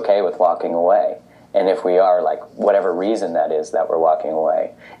 are we okay with walking away? And if we are, like, whatever reason that is that we're walking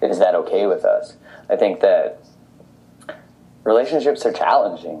away, is that okay with us? I think that relationships are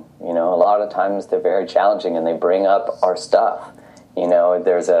challenging. A lot of times they're very challenging, and they bring up our stuff.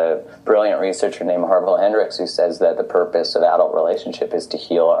 There's a brilliant researcher named Harville Hendrix who says that the purpose of adult relationship is to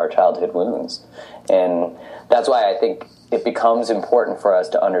heal our childhood wounds. And that's why I think it becomes important for us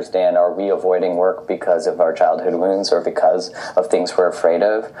to understand, are we avoiding work because of our childhood wounds, or because of things we're afraid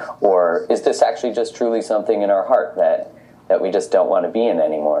of? Or is this actually just truly something in our heart that we just don't want to be in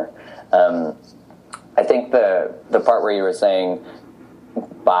anymore? I think the part where you were saying,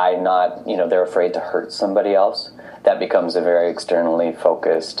 by not, they're afraid to hurt somebody else, that becomes a very externally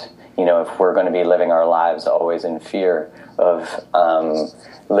focused, if we're going to be living our lives always in fear of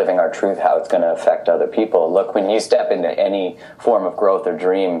living our truth, how it's going to affect other people. Look, when you step into any form of growth or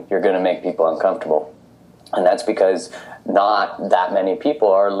dream, you're going to make people uncomfortable. And that's because not that many people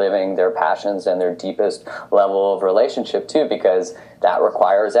are living their passions and their deepest level of relationship too, because that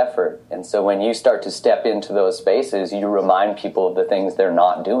requires effort. And so when you start to step into those spaces, you remind people of the things they're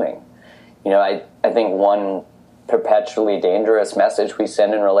not doing. I think one perpetually dangerous message we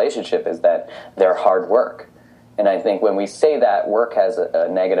send in relationship is that they're hard work. And I think when we say that, work has a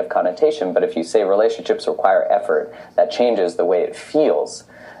negative connotation, but if you say relationships require effort, that changes the way it feels.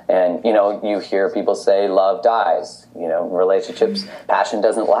 And, you hear people say love dies, relationships, passion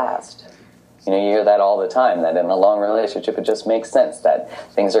doesn't last. You hear that all the time, that in a long relationship, it just makes sense that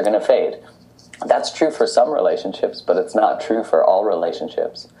things are going to fade. That's true for some relationships, but it's not true for all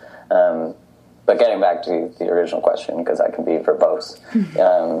relationships. But getting back to the original question, because I can be verbose,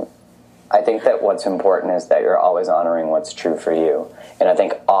 I think that what's important is that you're always honoring what's true for you. And I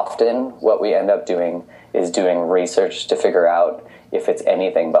think often what we end up doing is doing research to figure out if it's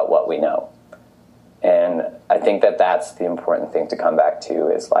anything but what we know. And I think that that's the important thing to come back to,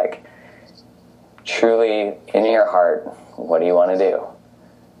 is like, truly in your heart, what do you want to do?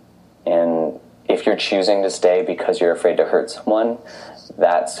 And if you're choosing to stay because you're afraid to hurt someone,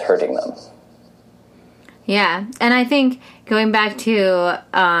 that's hurting them. Yeah, and I think going back to,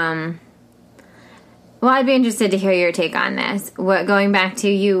 I'd be interested to hear your take on this. Going back to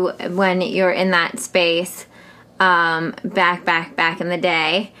you when you're in that space, back in the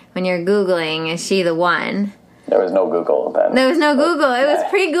day, when you're Googling, is she the one? There was no Google then. There was no Google. It was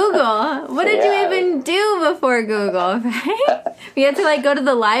pre-Google. What did you even do before Google, right? You had to, go to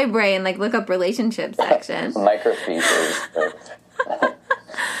the library and, look up relationship section. Microfiches.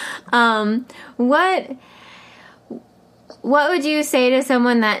 What would you say to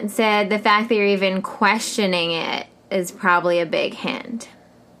someone that said the fact that you're even questioning it is probably a big hint?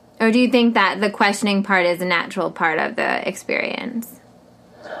 Or do you think that the questioning part is a natural part of the experience?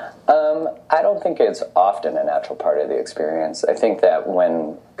 I don't think it's often a natural part of the experience. I think that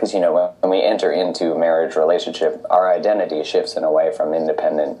when we enter into a marriage relationship, our identity shifts in a way from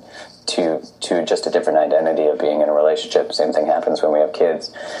independent to just a different identity of being in a relationship. Same thing happens when we have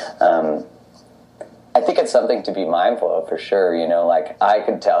kids. I think it's something to be mindful of, for sure. I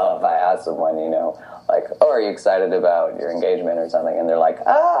could tell if I asked someone, like, oh, are you excited about your engagement or something? And they're like,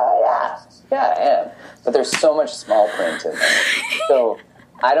 yeah, I am. But there's so much small print in there. So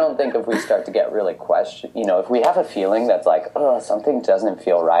I don't think if we start to get really if we have a feeling that's like, oh, something doesn't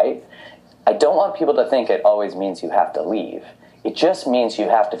feel right, I don't want people to think it always means you have to leave. It just means you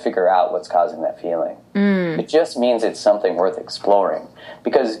have to figure out what's causing that feeling. It just means it's something worth exploring.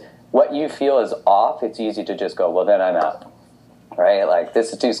 Because what you feel is off, it's easy to just go, well, then I'm out. Right? Like,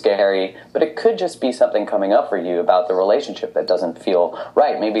 this is too scary. But it could just be something coming up for you about the relationship that doesn't feel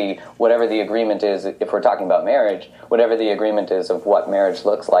right. Maybe whatever the agreement is, if we're talking about marriage, whatever the agreement is of what marriage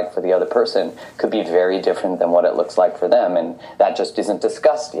looks like for the other person could be very different than what it looks like for them. And that just isn't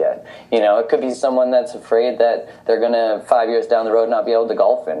discussed yet. It could be someone that's afraid that they're going to 5 years down the road not be able to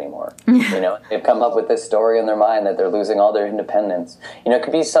golf anymore. They've come up with this story in their mind that they're losing all their independence. It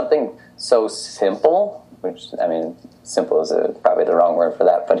could be something so simple, which, I mean, simple is probably the wrong word for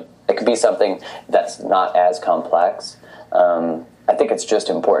that, but it could be something that's not as complex. I think it's just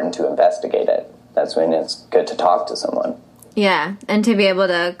important to investigate it. That's when it's good to talk to someone. Yeah, and to be able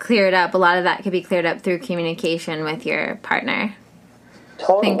to clear it up. A lot of that could be cleared up through communication with your partner.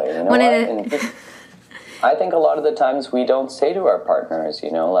 Totally. I think a lot of the times we don't say to our partners,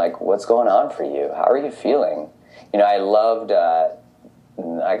 like, what's going on for you? How are you feeling? I loved...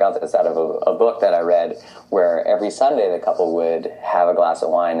 I got this out of a book that I read where every Sunday the couple would have a glass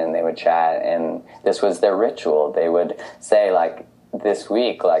of wine and they would chat, and this was their ritual. They would say, like, this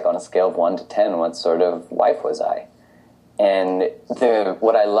week, like, on a scale of 1 to 10, what sort of wife was I? And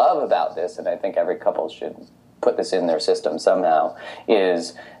what I love about this, and I think every couple should put this in their system somehow,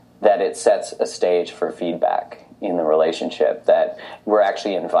 is that it sets a stage for feedback in the relationship, that we're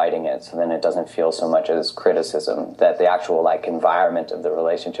actually inviting it, so then it doesn't feel so much as criticism, that the actual, like, environment of the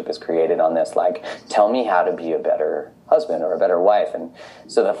relationship is created on this, like, tell me how to be a better husband or a better wife. And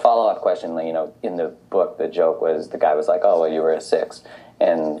so the follow-up question, in the book, the joke was, the guy was like, oh, well, you were a 6.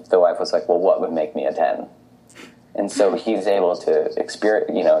 And the wife was like, well, what would make me a 10? And so he's able to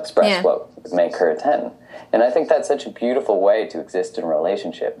express what would make her a 10. And I think that's such a beautiful way to exist in a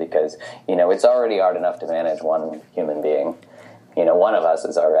relationship because, it's already hard enough to manage one human being. One of us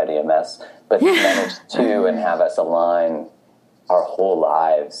is already a mess. But to manage two and have us align our whole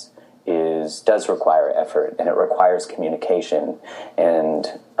lives does require effort, and it requires communication. And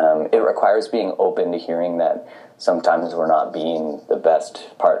it requires being open to hearing that sometimes we're not being the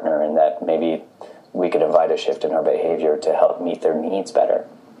best partner and that maybe we could invite a shift in our behavior to help meet their needs better.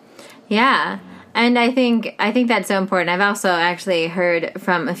 Yeah. And I think that's so important. I've also actually heard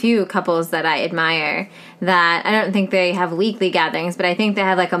from a few couples that I admire that I don't think they have weekly gatherings, but I think they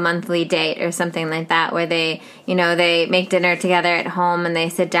have like a monthly date or something like that where they, they make dinner together at home and they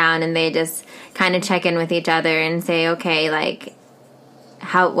sit down and they just kind of check in with each other and say, okay,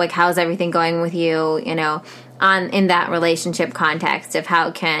 how's everything going with you, in that relationship context of how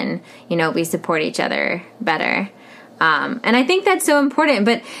can, we support each other better. And I think that's so important.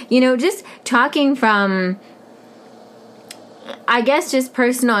 But, just talking from, I guess, just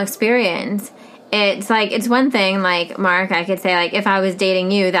personal experience, it's one thing, like, Mark, I could say, like, if I was dating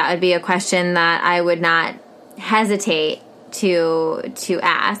you, that would be a question that I would not hesitate to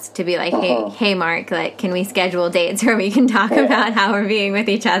ask, to be like, hey, Mark, like, can we schedule dates where we can talk about how we're being with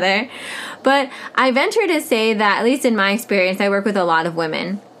each other? But I venture to say that, at least in my experience, I work with a lot of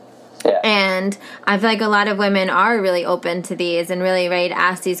women. Yeah. And I feel like a lot of women are really open to these and really ready to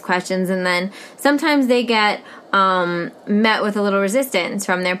ask these questions. And then sometimes they get met with a little resistance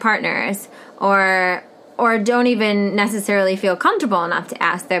from their partners or don't even necessarily feel comfortable enough to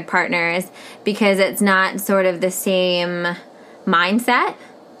ask their partners because it's not sort of the same mindset.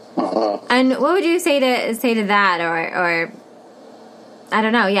 And what would you say to that? Or I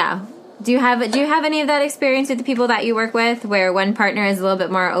don't know, yeah. Do you have any of that experience with the people that you work with where one partner is a little bit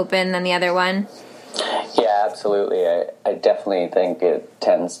more open than the other one? Yeah, absolutely. I definitely think it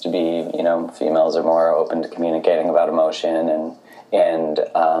tends to be, females are more open to communicating about emotion and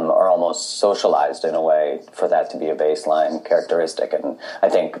are almost socialized in a way for that to be a baseline characteristic. And I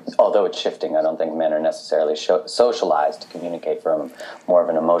think, although it's shifting, I don't think men are necessarily socialized to communicate from more of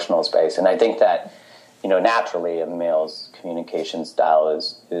an emotional space. And I think that, naturally a male's communication style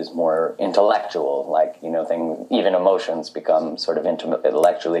is more intellectual, like, even emotions become sort of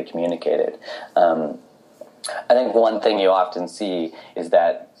intellectually communicated. I think one thing you often see is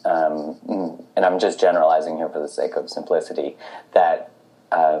that, and I'm just generalizing here for the sake of simplicity, that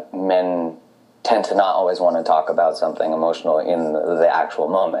men tend to not always want to talk about something emotional in the actual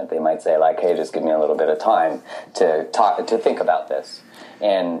moment. They might say, like, hey, just give me a little bit of time to think about this.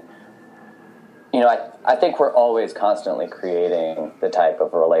 And I think we're always constantly creating the type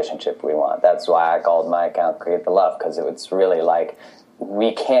of relationship we want. That's why I called my account Create the Love, because it's really like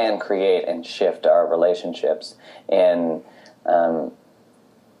we can create and shift our relationships. And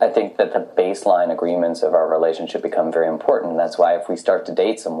I think that the baseline agreements of our relationship become very important. That's why if we start to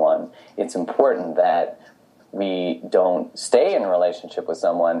date someone, it's important that we don't stay in a relationship with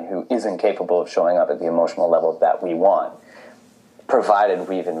someone who isn't capable of showing up at the emotional level that we want, provided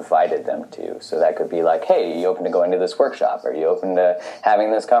we've invited them to. So that could be like, hey, are you open to going to this workshop? Are you open to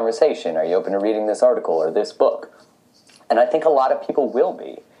having this conversation? Are you open to reading this article or this book? And I think a lot of people will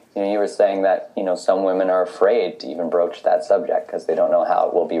be. You were saying that, some women are afraid to even broach that subject because they don't know how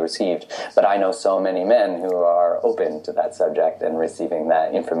it will be received. But I know so many men who are open to that subject and receiving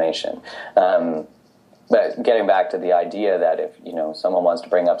that information. But getting back to the idea that if, someone wants to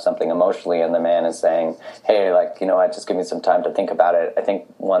bring up something emotionally and the man is saying, hey, just give me some time to think about it. I think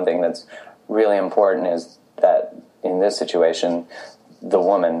one thing that's really important is that in this situation, the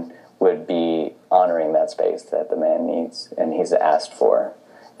woman would be honoring that space that the man needs and he's asked for.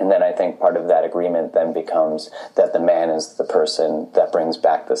 And then I think part of that agreement then becomes that the man is the person that brings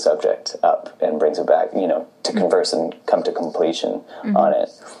back the subject up and brings it back, to converse and come to completion on it.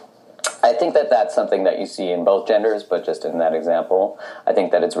 I think that that's something that you see in both genders, but just in that example, I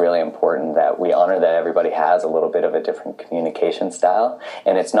think that it's really important that we honor that everybody has a little bit of a different communication style.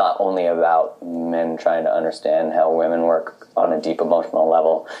 And it's not only about men trying to understand how women work on a deep emotional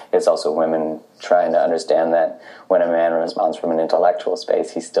level. It's also women trying to understand that when a man responds from an intellectual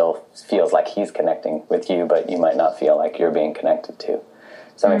space, he still feels like he's connecting with you, but you might not feel like you're being connected to.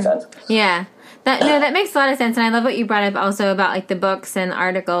 Does that make sense? Yeah. That makes a lot of sense, and I love what you brought up also about like the books and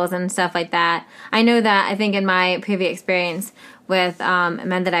articles and stuff like that. I know that I think in my previous experience with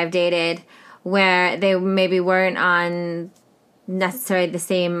men that I've dated, where they maybe weren't on necessarily the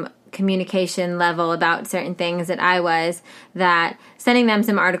same communication level about certain things that I was, that sending them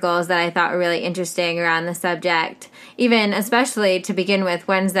some articles that I thought were really interesting around the subject, even especially to begin with,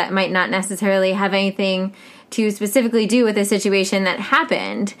 ones that might not necessarily have anything to specifically do with a situation that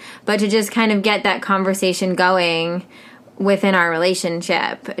happened, but to just kind of get that conversation going within our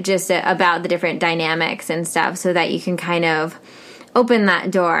relationship, just about the different dynamics and stuff, so that you can kind of open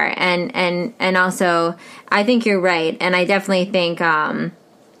that door. And also, I think you're right, and I definitely think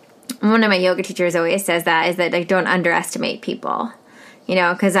one of my yoga teachers always says that, is that, like, don't underestimate people.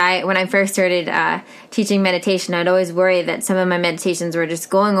 Because when I first started teaching meditation, I'd always worry that some of my meditations were just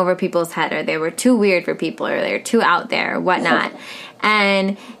going over people's head, or they were too weird for people, or they were too out there, or whatnot.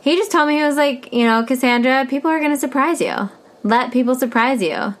 And he just told me, he was like, Cassandra, people are going to surprise you. Let people surprise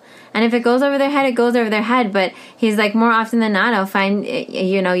you. And if it goes over their head, it goes over their head. But he's like, more often than not,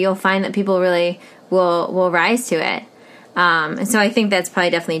 you'll find that people really will rise to it. So I think that's probably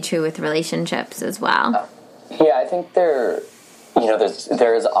definitely true with relationships as well. Yeah, I think there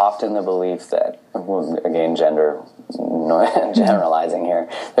is often the belief that, again, generalizing here,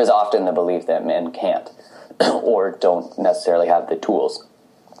 there's often the belief that men can't or don't necessarily have the tools.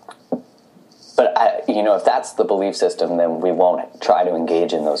 But, if that's the belief system, then we won't try to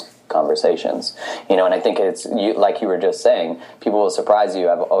engage in those conversations. And I think it's, like you were just saying, people will surprise you.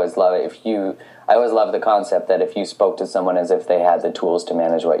 I always love the concept that if you spoke to someone as if they had the tools to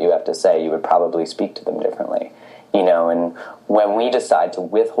manage what you have to say, you would probably speak to them differently. And when we decide to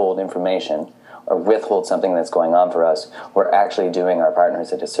withhold information or withhold something that's going on for us, we're actually doing our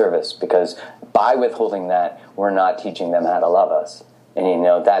partners a disservice, because by withholding that, we're not teaching them how to love us. And,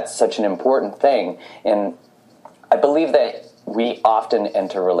 that's such an important thing. And I believe that we often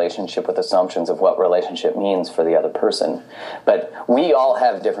enter relationship with assumptions of what relationship means for the other person. But we all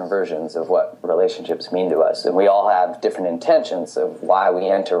have different versions of what relationships mean to us. And we all have different intentions of why we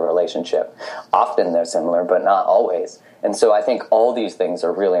enter a relationship. Often they're similar, but not always. And so I think all these things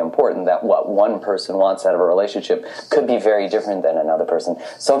are really important, that what one person wants out of a relationship could be very different than another person.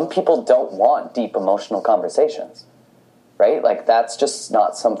 Some people don't want deep emotional conversations, right? Like, that's just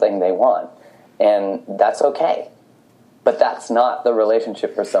not something they want. And that's okay. But that's not the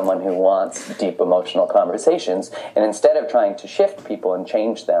relationship for someone who wants deep emotional conversations. And instead of trying to shift people and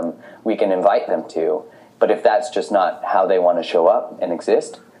change them, we can invite them to. But if that's just not how they want to show up and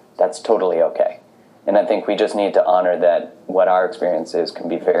exist, that's totally okay. And I think we just need to honor that what our experience is can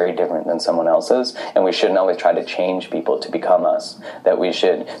be very different than someone else's, and we shouldn't always try to change people to become us. That we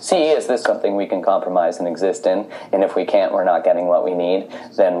should see, is this something we can compromise and exist in? And if we can't, we're not getting what we need,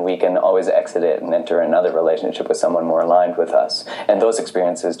 then we can always exit it and enter another relationship with someone more aligned with us. And those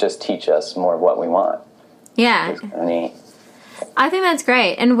experiences just teach us more of what we want. Yeah. It's kind of neat. I think that's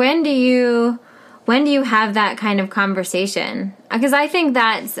great. And when do you when do you have that kind of conversation? Because I think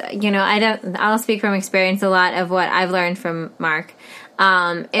that's, I'll speak from experience. A lot of what I've learned from Mark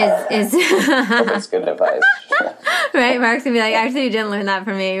is that's good advice. right? Mark's gonna be like, actually, you didn't learn that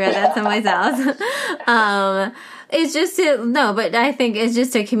from me. You read that someplace else. It's just but I think it's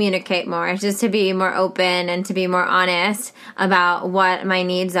just to communicate more. It's just to be more open and to be more honest about what my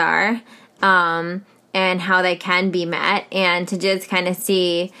needs are, and how they can be met, and to just kind of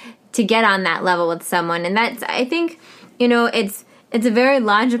to get on that level with someone. And that's, I think, it's a very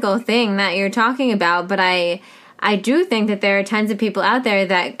logical thing that you're talking about, but I do think that there are tons of people out there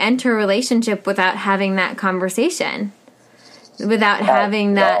that enter a relationship without having that conversation, without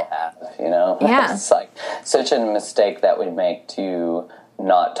having that. Yeah. It's like such a mistake that we make to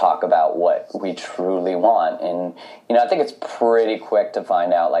not talk about what we truly want. And, I think it's pretty quick to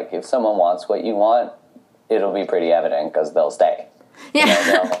find out, like, if someone wants what you want, it'll be pretty evident because they'll stay.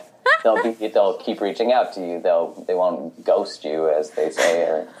 Yeah. They'll keep reaching out to you. They won't ghost you, as they say,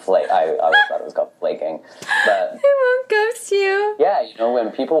 or flake. I always thought it was called flaking, but they won't ghost you. Yeah,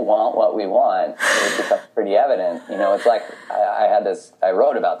 when people want what we want, it becomes pretty evident. It's like I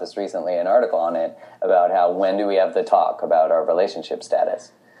wrote about this recently, an article on it about how when do we have the talk about our relationship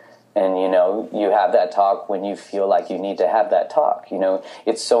status. And, you have that talk when you feel like you need to have that talk.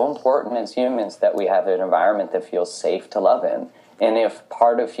 It's so important as humans that we have an environment that feels safe to love in. And if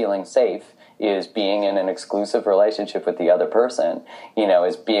part of feeling safe is being in an exclusive relationship with the other person,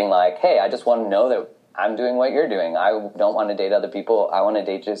 is being like, hey, I just want to know that I'm doing what you're doing. I don't want to date other people. I want to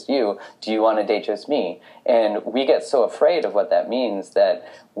date just you. Do you want to date just me? And we get so afraid of what that means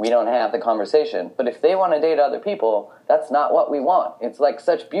that we don't have the conversation. But if they want to date other people, that's not what we want. It's like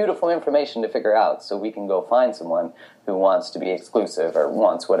such beautiful information to figure out, so we can go find someone who wants to be exclusive or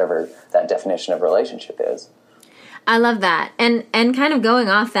wants whatever that definition of relationship is. I love that. And kind of going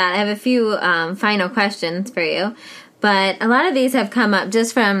off that, I have a few final questions for you. But a lot of these have come up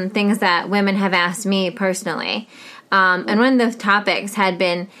just from things that women have asked me personally. And one of the topics had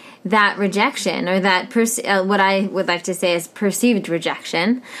been that rejection, or that what I would like to say is perceived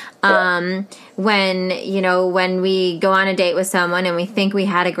rejection. When we go on a date with someone and we think we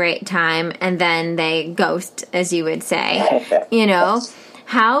had a great time and then they ghost, as you would say,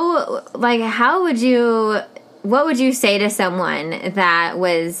 what would you say to someone that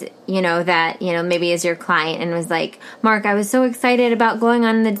was, maybe is your client and was like, Mark, I was so excited about going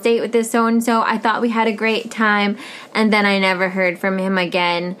on the date with this so-and-so. I thought we had a great time. And then I never heard from him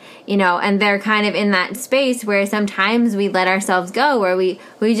again, and they're kind of in that space where sometimes we let ourselves go, where we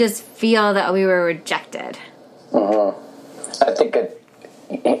just feel that we were rejected. Mm-hmm. I think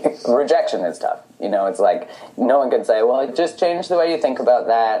rejection is tough. It's like no one can say, well, just change the way you think about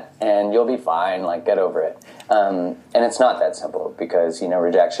that and you'll be fine, like, get over it. And it's not that simple because,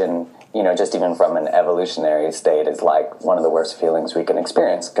 rejection, just even from an evolutionary state is like one of the worst feelings we can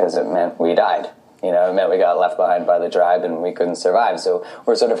experience because it meant we died. It meant we got left behind by the tribe and we couldn't survive. So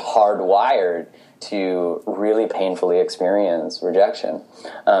we're sort of hardwired to really painfully experience rejection.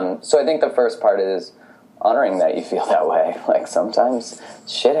 So I think the first part is honoring that you feel that way. Like, sometimes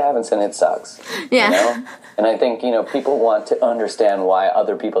shit happens and it sucks. Yeah. And I think, people want to understand why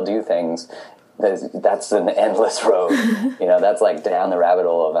other people do things. That's an endless road. That's like down the rabbit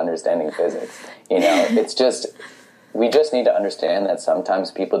hole of understanding physics. It's just, we just need to understand that sometimes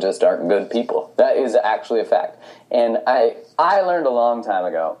people just aren't good people. That is actually a fact. And I learned a long time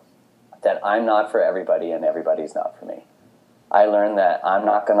ago that I'm not for everybody and everybody's not for me. I learned that I'm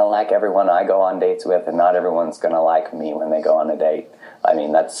not going to like everyone I go on dates with, and not everyone's going to like me when they go on a date. I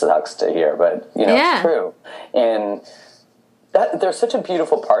mean, that sucks to hear, but, It's true. And there's such a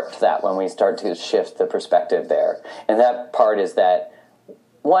beautiful part to that when we start to shift the perspective there. And that part is that,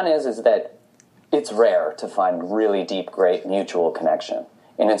 one is that it's rare to find really deep, great mutual connection.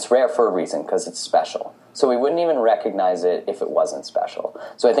 And it's rare for a reason, because it's special. So we wouldn't even recognize it if it wasn't special.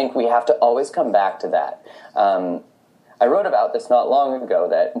 So I think we have to always come back to that. I wrote about this not long ago,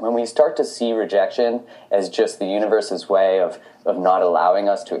 that when we start to see rejection as just the universe's way of not allowing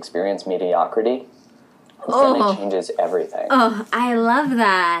us to experience mediocrity, then it changes everything. Oh, I love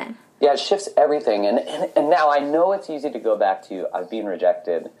that. Yeah, it shifts everything. And now I know it's easy to go back to, I've been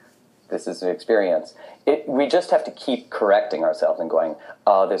rejected, this is an experience. We just have to keep correcting ourselves and going,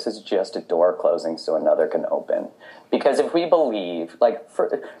 oh, this is just a door closing so another can open. Because if we believe,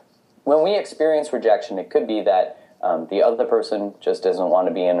 when we experience rejection, it could be that the other person just doesn't want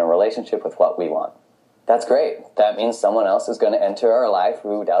to be in a relationship with what we want. That's great. That means someone else is going to enter our life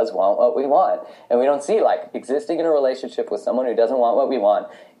who does want what we want. And we don't see, existing in a relationship with someone who doesn't want what we want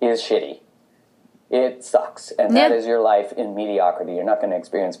is shitty. it sucks. And that is your life in mediocrity. You're not going to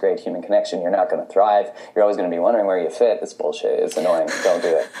experience great human connection. You're not going to thrive. You're always going to be wondering where you fit. It's bullshit. It's annoying. Don't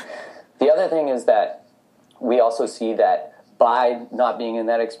do it. The other thing is that we also see that by not being in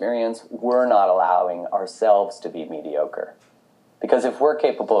that experience, we're not allowing ourselves to be mediocre. Because if we're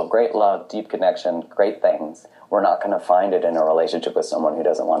capable of great love, deep connection, great things, we're not going to find it in a relationship with someone who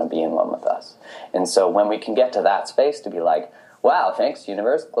doesn't want to be in one with us. And so when we can get to that space to be like, wow, thanks,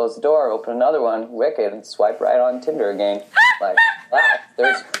 universe, close the door, open another one, wicked, and swipe right on Tinder again. Like, wow,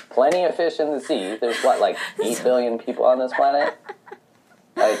 there's plenty of fish in the sea. There's, 8 billion people on this planet?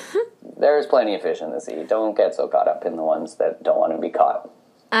 Like, there's plenty of fish in the sea. Don't get so caught up in the ones that don't want to be caught.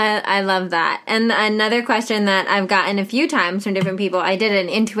 I love that. And another question that I've gotten a few times from different people, I did an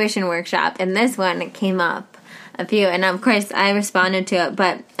intuition workshop, and this one came up a few, and of course I responded to it,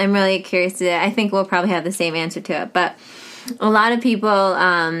 but I'm really curious I think we'll probably have the same answer to it. But a lot of people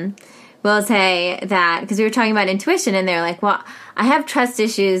will say that, because we were talking about intuition, and they're like, well, I have trust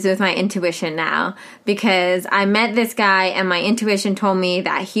issues with my intuition now because I met this guy and my intuition told me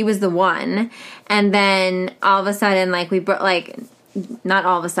that he was the one, and then all of a sudden, not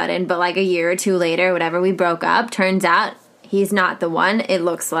all of a sudden, but a year or two later, whatever, we broke up. Turns out he's not the one, it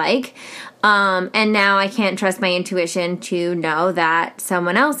looks like. And now I can't trust my intuition to know that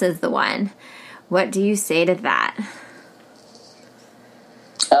someone else is the one. What do you say to that?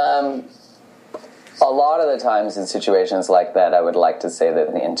 A lot of the times in situations like that, I would like to say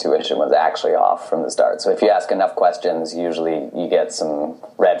that the intuition was actually off from the start. So if you ask enough questions, usually you get some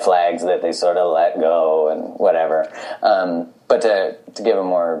red flags that they sort of let go and whatever. But to give a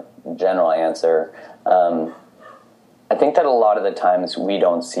more general answer, I think that a lot of the times we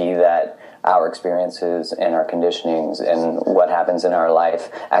don't see that our experiences and our conditionings and what happens in our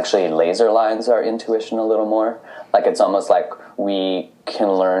life actually laser lines our intuition a little more. Like, it's almost like we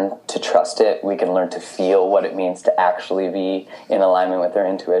can learn to trust it. We can learn to feel what it means to actually be in alignment with our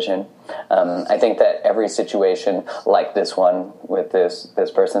intuition. I think that every situation like this one with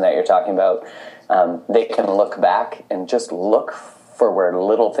this person that you're talking about, they can look back and just look for where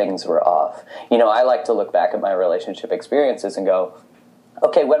little things were off. I like to look back at my relationship experiences and go,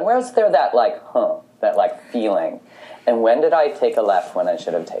 okay, when was there that feeling? And when did I take a left when I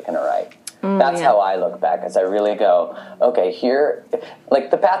should have taken a right? That's how I look back, as I really go, okay, here,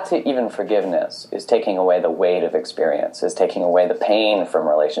 the path to even forgiveness is taking away the weight of experience, is taking away the pain from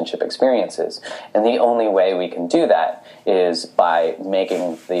relationship experiences. And the only way we can do that is by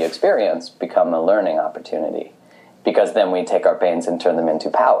making the experience become a learning opportunity. Because then we take our pains and turn them into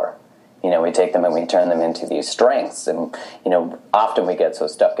power. We take them and we turn them into these strengths. And, often we get so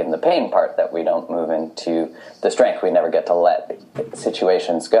stuck in the pain part that we don't move into the strength. We never get to let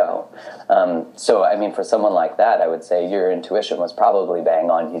situations go. So, for someone like that, I would say your intuition was probably bang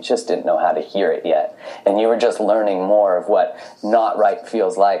on. You just didn't know how to hear it yet. And you were just learning more of what not right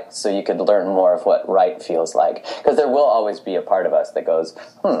feels like so you could learn more of what right feels like. Because there will always be a part of us that goes,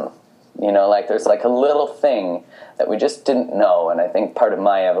 there's a little thing that we just didn't know. And I think part of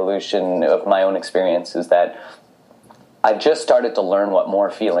my evolution of my own experience is that I've just started to learn what more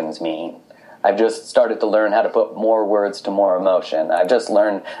feelings mean. I've just started to learn how to put more words to more emotion. I've just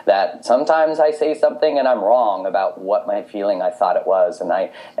learned that sometimes I say something and I'm wrong about what my feeling I thought it was. And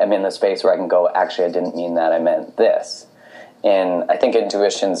I am in the space where I can go, actually, I didn't mean that. I meant this. And I think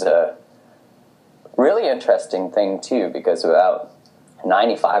intuition's a really interesting thing, too, because about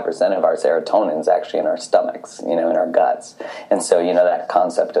 95% of our serotonin is actually in our stomachs, in our guts. And so, that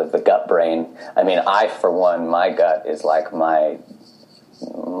concept of the gut brain, I, for one, my gut is like my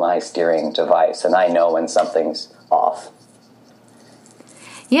steering device, and I know when something's off.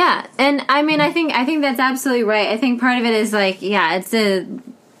 Yeah, and I think that's absolutely right. I think part of it is it's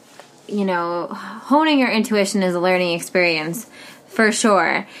honing your intuition is a learning experience for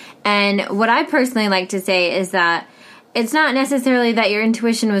sure. And what I personally like to say is that it's not necessarily that your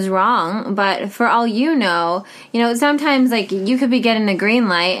intuition was wrong, but for all sometimes you could be getting a green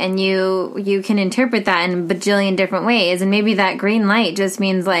light and you can interpret that in a bajillion different ways. And maybe that green light just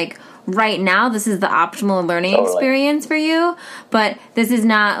means right now this is the optimal learning experience for you, but this is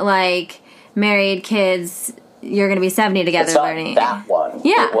not married, kids, you're going to be 70 together it's not learning. That one.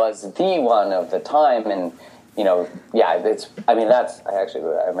 Yeah. It was the one of the time. And, I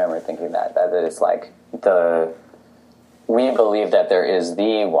remember thinking that it's we believe that there is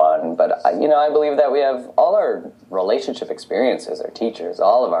the one, but, I believe that we have all our relationship experiences, our teachers,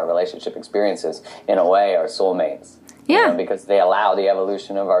 all of our relationship experiences, in a way, are soulmates. Yeah. Because they allow the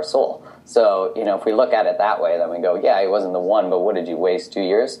evolution of our soul. So, if we look at it that way, then we go, yeah, it wasn't the one, but what did you waste 2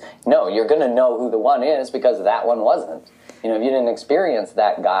 years? No, you're going to know who the one is because that one wasn't. if you didn't experience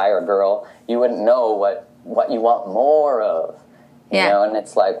that guy or girl, you wouldn't know what you want more of. You know, and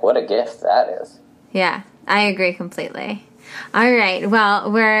it's like, what a gift that is. Yeah, I agree completely. All right.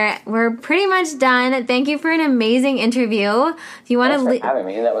 Well, we're pretty much done. Thank you for an amazing interview. Do you want Thanks for having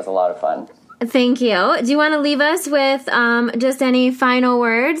me. That was a lot of fun. Thank you. Do you want to leave us with just any final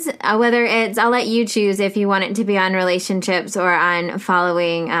words? Whether it's, I'll let you choose if you want it to be on relationships or on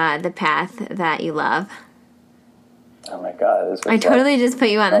following the path that you love. Oh my God! I totally just put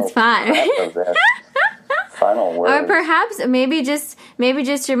you on the spot. Final words. Or perhaps maybe just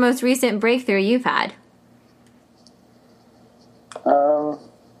your most recent breakthrough you've had.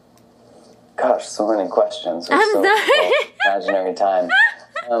 Gosh, so many questions. I'm sorry. Imaginary time.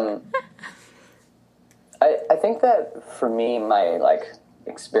 I think that for me, my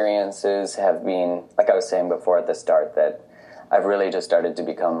experiences have been, like I was saying before at the start, that I've really just started to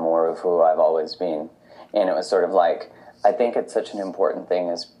become more of who I've always been. And it was sort of like, I think it's such an important thing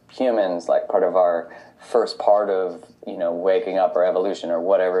as humans, like part of our first part of, waking up or evolution or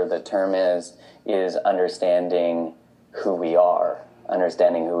whatever the term is understanding who we are.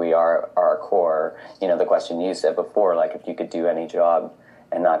 Understanding who we are, our core. The question you said before, like if you could do any job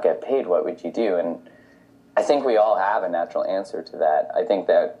and not get paid, what would you do? And I think we all have a natural answer to that. I think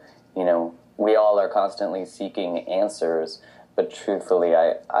that, we all are constantly seeking answers, but truthfully,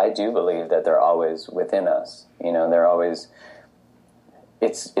 I do believe that they're always within us. They're always,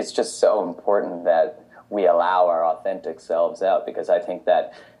 it's just so important that we allow our authentic selves out, because I think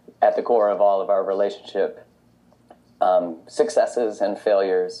that at the core of all of our relationship successes and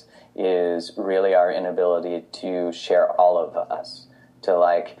failures is really our inability to share all of us, to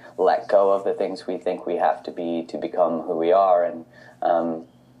let go of the things we think we have to be to become who we are. And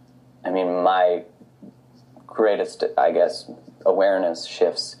my greatest, I guess, awareness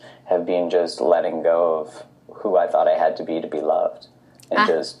shifts have been just letting go of who I thought I had to be loved, and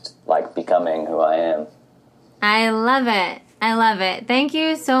just becoming who I am. I love it. I love it. Thank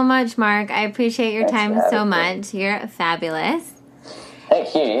you so much, Mark. I appreciate your time so much. You're fabulous.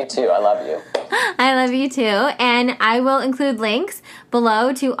 Thank you. You too. I love you. I love you too. And I will include links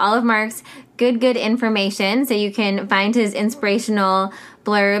below to all of Mark's good information, so you can find his inspirational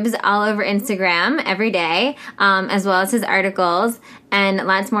blurbs all over Instagram every day, as well as his articles and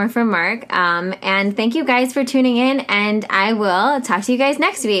lots more from Mark. And thank you guys for tuning in, and I will talk to you guys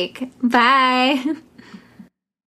next week. Bye.